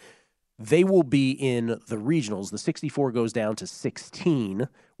WAC. They will be in the regionals. The 64 goes down to 16,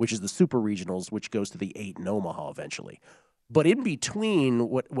 which is the super regionals, which goes to the 8 in Omaha eventually. But in between,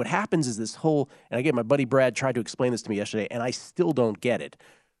 what happens is this whole, and again, my buddy Brad tried to explain this to me yesterday, and I still don't get it.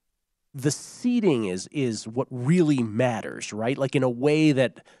 the seeding is what really matters, right? Like in a way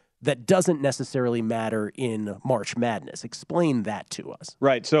that doesn't necessarily matter in March Madness. Explain that to us.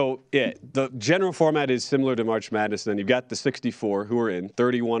 Right. So, the general format is similar to March Madness. Then you've got the 64 who are in,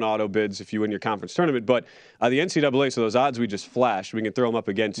 31 auto bids if you win your conference tournament. But the NCAA, so those odds we just flashed, we can throw them up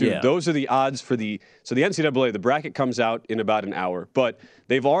again, too. Yeah. Those are the odds for the NCAA, the bracket comes out in about an hour. But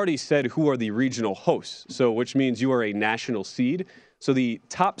they've already said who are the regional hosts, so which means you are a national seed. So the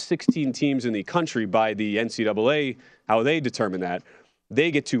top 16 teams in the country by the NCAA, how they determine that, they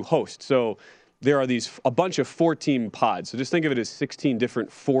get to host. So there are a bunch of 4-team pods. So just think of it as 16 different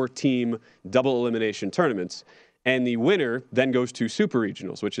 4-team double elimination tournaments. And the winner then goes to super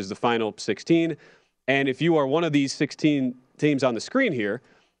regionals, which is the final 16. And if you are one of these 16 teams on the screen here,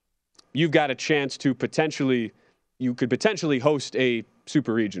 you've got a chance to you could potentially host a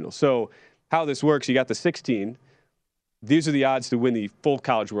super regional. So how this works, you got the 16. These are the odds to win the full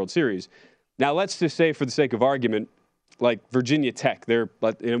College World Series. Now, let's just say, for the sake of argument, like Virginia Tech,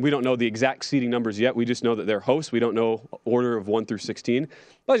 we don't know the exact seeding numbers yet. We just know that they're hosts. We don't know order of 1 through 16.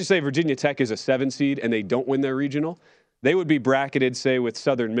 Let's just say Virginia Tech is a 7 seed and they don't win their regional. They would be bracketed, say, with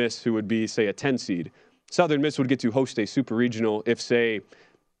Southern Miss, who would be, say, a 10 seed. Southern Miss would get to host a super regional if, say,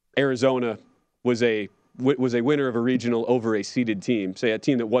 Arizona was a winner of a regional over a seeded team, say a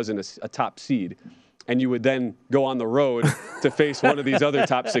team that wasn't a top seed. And you would then go on the road to face one of these other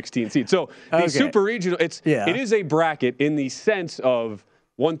top 16 seeds. So the super regional, it is a bracket in the sense of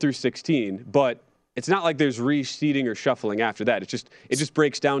 1 through 16, but it's not like there's reseeding or shuffling after that. It just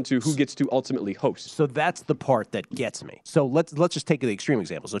breaks down to who gets to ultimately host. So that's the part that gets me. So let's just take the extreme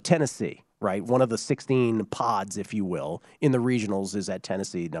example. So Tennessee, right, one of the 16 pods, if you will, in the regionals is at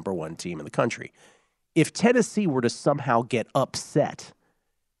Tennessee, number 1 team in the country. If Tennessee were to somehow get upset,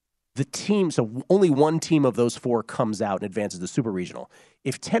 so only one team of those 4 comes out and advances the super regional.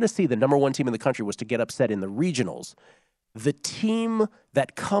 If Tennessee, the number 1 team in the country, was to get upset in the regionals, the team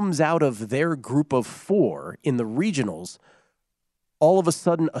that comes out of their group of 4 in the regionals all of a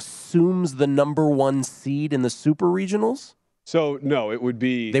sudden assumes the number 1 seed in the super regionals? So no, it would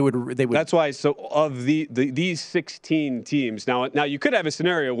be they would. That's why. So of these 16 teams, now you could have a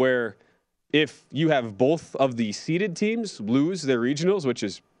scenario where if you have both of the seeded teams lose their regionals, which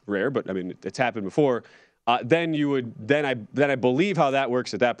is rare, but I mean it's happened before. Then I believe how that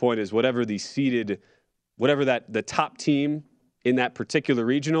works at that point is whatever the top team in that particular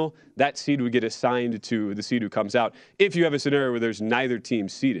regional, that seed would get assigned to the seed who comes out. If you have a scenario where there's neither team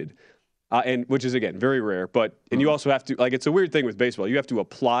seeded, and which is again very rare, and you also have to it's a weird thing with baseball. You have to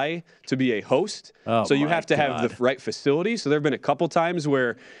apply to be a host, so you have to have the right facility. So there have been a couple times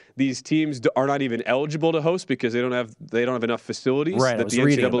where these teams are not even eligible to host because they don't have enough facilities that the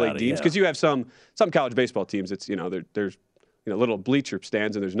NCAA deems. Because you have some college baseball teams, it's there's little bleacher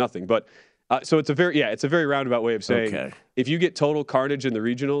stands and there's nothing. But so it's a very roundabout way of saying if you get total carnage in the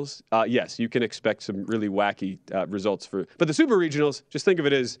regionals, yes, you can expect some really wacky results But the super regionals, just think of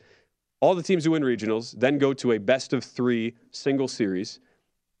it as all the teams who win regionals then go to a best of 3 single series,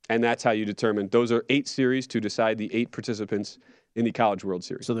 and that's how you determine. Those are 8 series to decide the 8 participants in the College World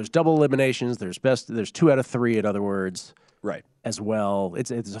Series. So there's double eliminations. There's 2 out of 3, in other words. Right. As well. It's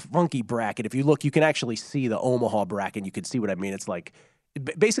a funky bracket. If you look, you can actually see the Omaha bracket. You can see what I mean. It's like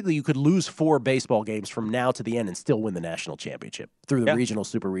basically you could lose 4 baseball games from now to the end and still win the national championship through the regional,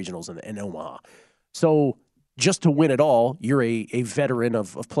 super regionals, and Omaha. So just to win it all, you're a veteran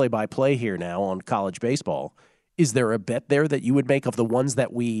of play-by-play here now on college baseball. Is there a bet there that you would make of the ones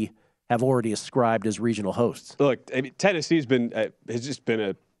that we have already ascribed as regional hosts? Look, I mean, Tennessee's has just been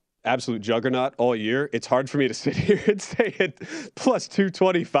an absolute juggernaut all year. It's hard for me to sit here and say it plus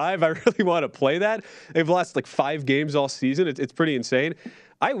 225. I really want to play that. They've lost like 5 games all season. It's pretty insane.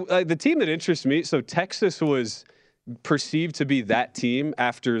 The team that interests me, so Texas was perceived to be that team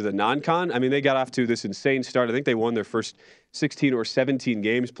after the non-con. I mean, they got off to this insane start. I think they won their first 16 or 17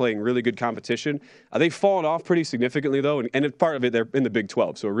 games playing really good competition. They've fallen off pretty significantly, though, and part of it, they're in the Big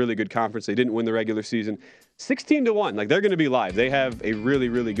 12, so a really good conference. They didn't win the regular season. 16-1, like they're going to be live. They have a really,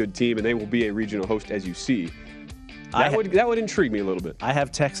 really good team, and they will be a regional host, as you see. That would intrigue me a little bit. I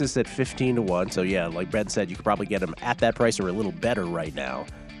have Texas at 15-1, so yeah, like Ben said, you could probably get them at that price or a little better right now.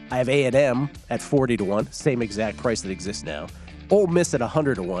 I have A&M at 40-1, same exact price that exists now. Ole Miss at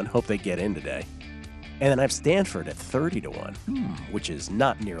 100-1, hope they get in today. And then I have Stanford at 30-1, which is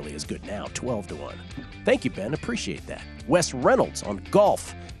not nearly as good now, 12-1. Thank you, Ben. Appreciate that. Wes Reynolds on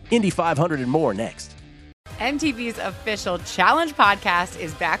golf, Indy 500 and more next. MTV's official Challenge podcast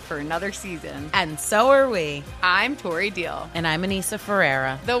is back for another season. And so are we. I'm Tori Deal. And I'm Anissa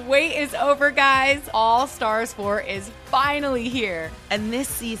Ferreira. The wait is over, guys. All Stars 4 is finally here. And this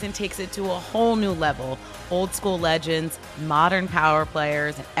season takes it to a whole new level. Old school legends, modern power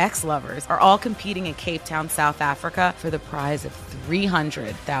players, and ex-lovers are all competing in Cape Town, South Africa for the prize of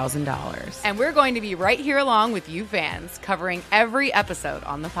 $300,000. And we're going to be right here along with you fans, covering every episode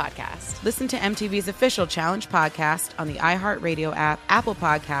on the podcast. Listen to MTV's official Challenge podcast on the iHeartRadio app, Apple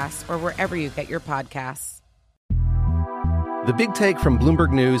Podcasts, or wherever you get your podcasts. The Big Take from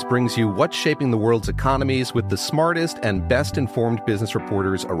Bloomberg News brings you what's shaping the world's economies with the smartest and best-informed business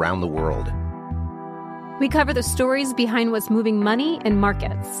reporters around the world. We cover the stories behind what's moving money and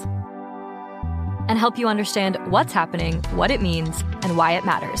markets, and help you understand what's happening, what it means, and why it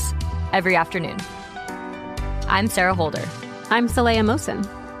matters every afternoon. I'm Sarah Holder. I'm Saleha Mohsin.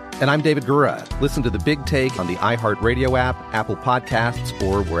 And I'm David Gura. Listen to The Big Take on the iHeartRadio app, Apple Podcasts,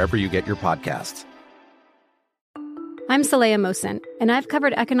 or wherever you get your podcasts. I'm Saleha Mohsin, and I've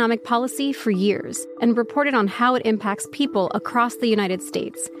covered economic policy for years and reported on how it impacts people across the United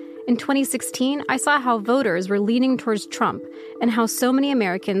States. In 2016, I saw how voters were leaning towards Trump and how so many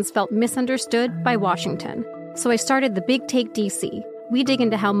Americans felt misunderstood by Washington. So I started The Big Take DC. We dig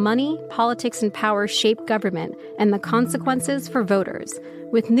into how money, politics, and power shape government and the consequences for voters.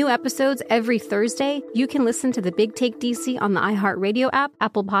 With new episodes every Thursday, you can listen to The Big Take DC on the iHeartRadio app,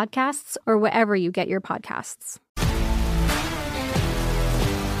 Apple Podcasts, or wherever you get your podcasts.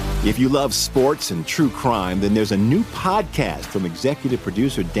 If you love sports and true crime, then there's a new podcast from executive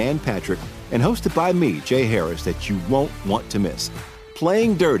producer Dan Patrick and hosted by me, Jay Harris, that you won't want to miss.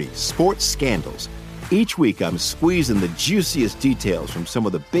 Playing Dirty: Sports Scandals. Each week, I'm squeezing the juiciest details from some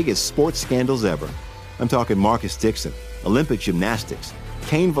of the biggest sports scandals ever. I'm talking Marcus Dixon, Olympic gymnastics,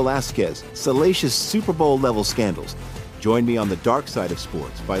 Cain Velasquez, salacious Super Bowl-level scandals. Join me on the dark side of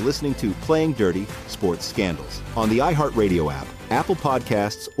sports by listening to Playing Dirty: Sports Scandals on the iHeartRadio app, Apple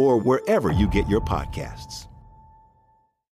Podcasts, or wherever you get your podcasts.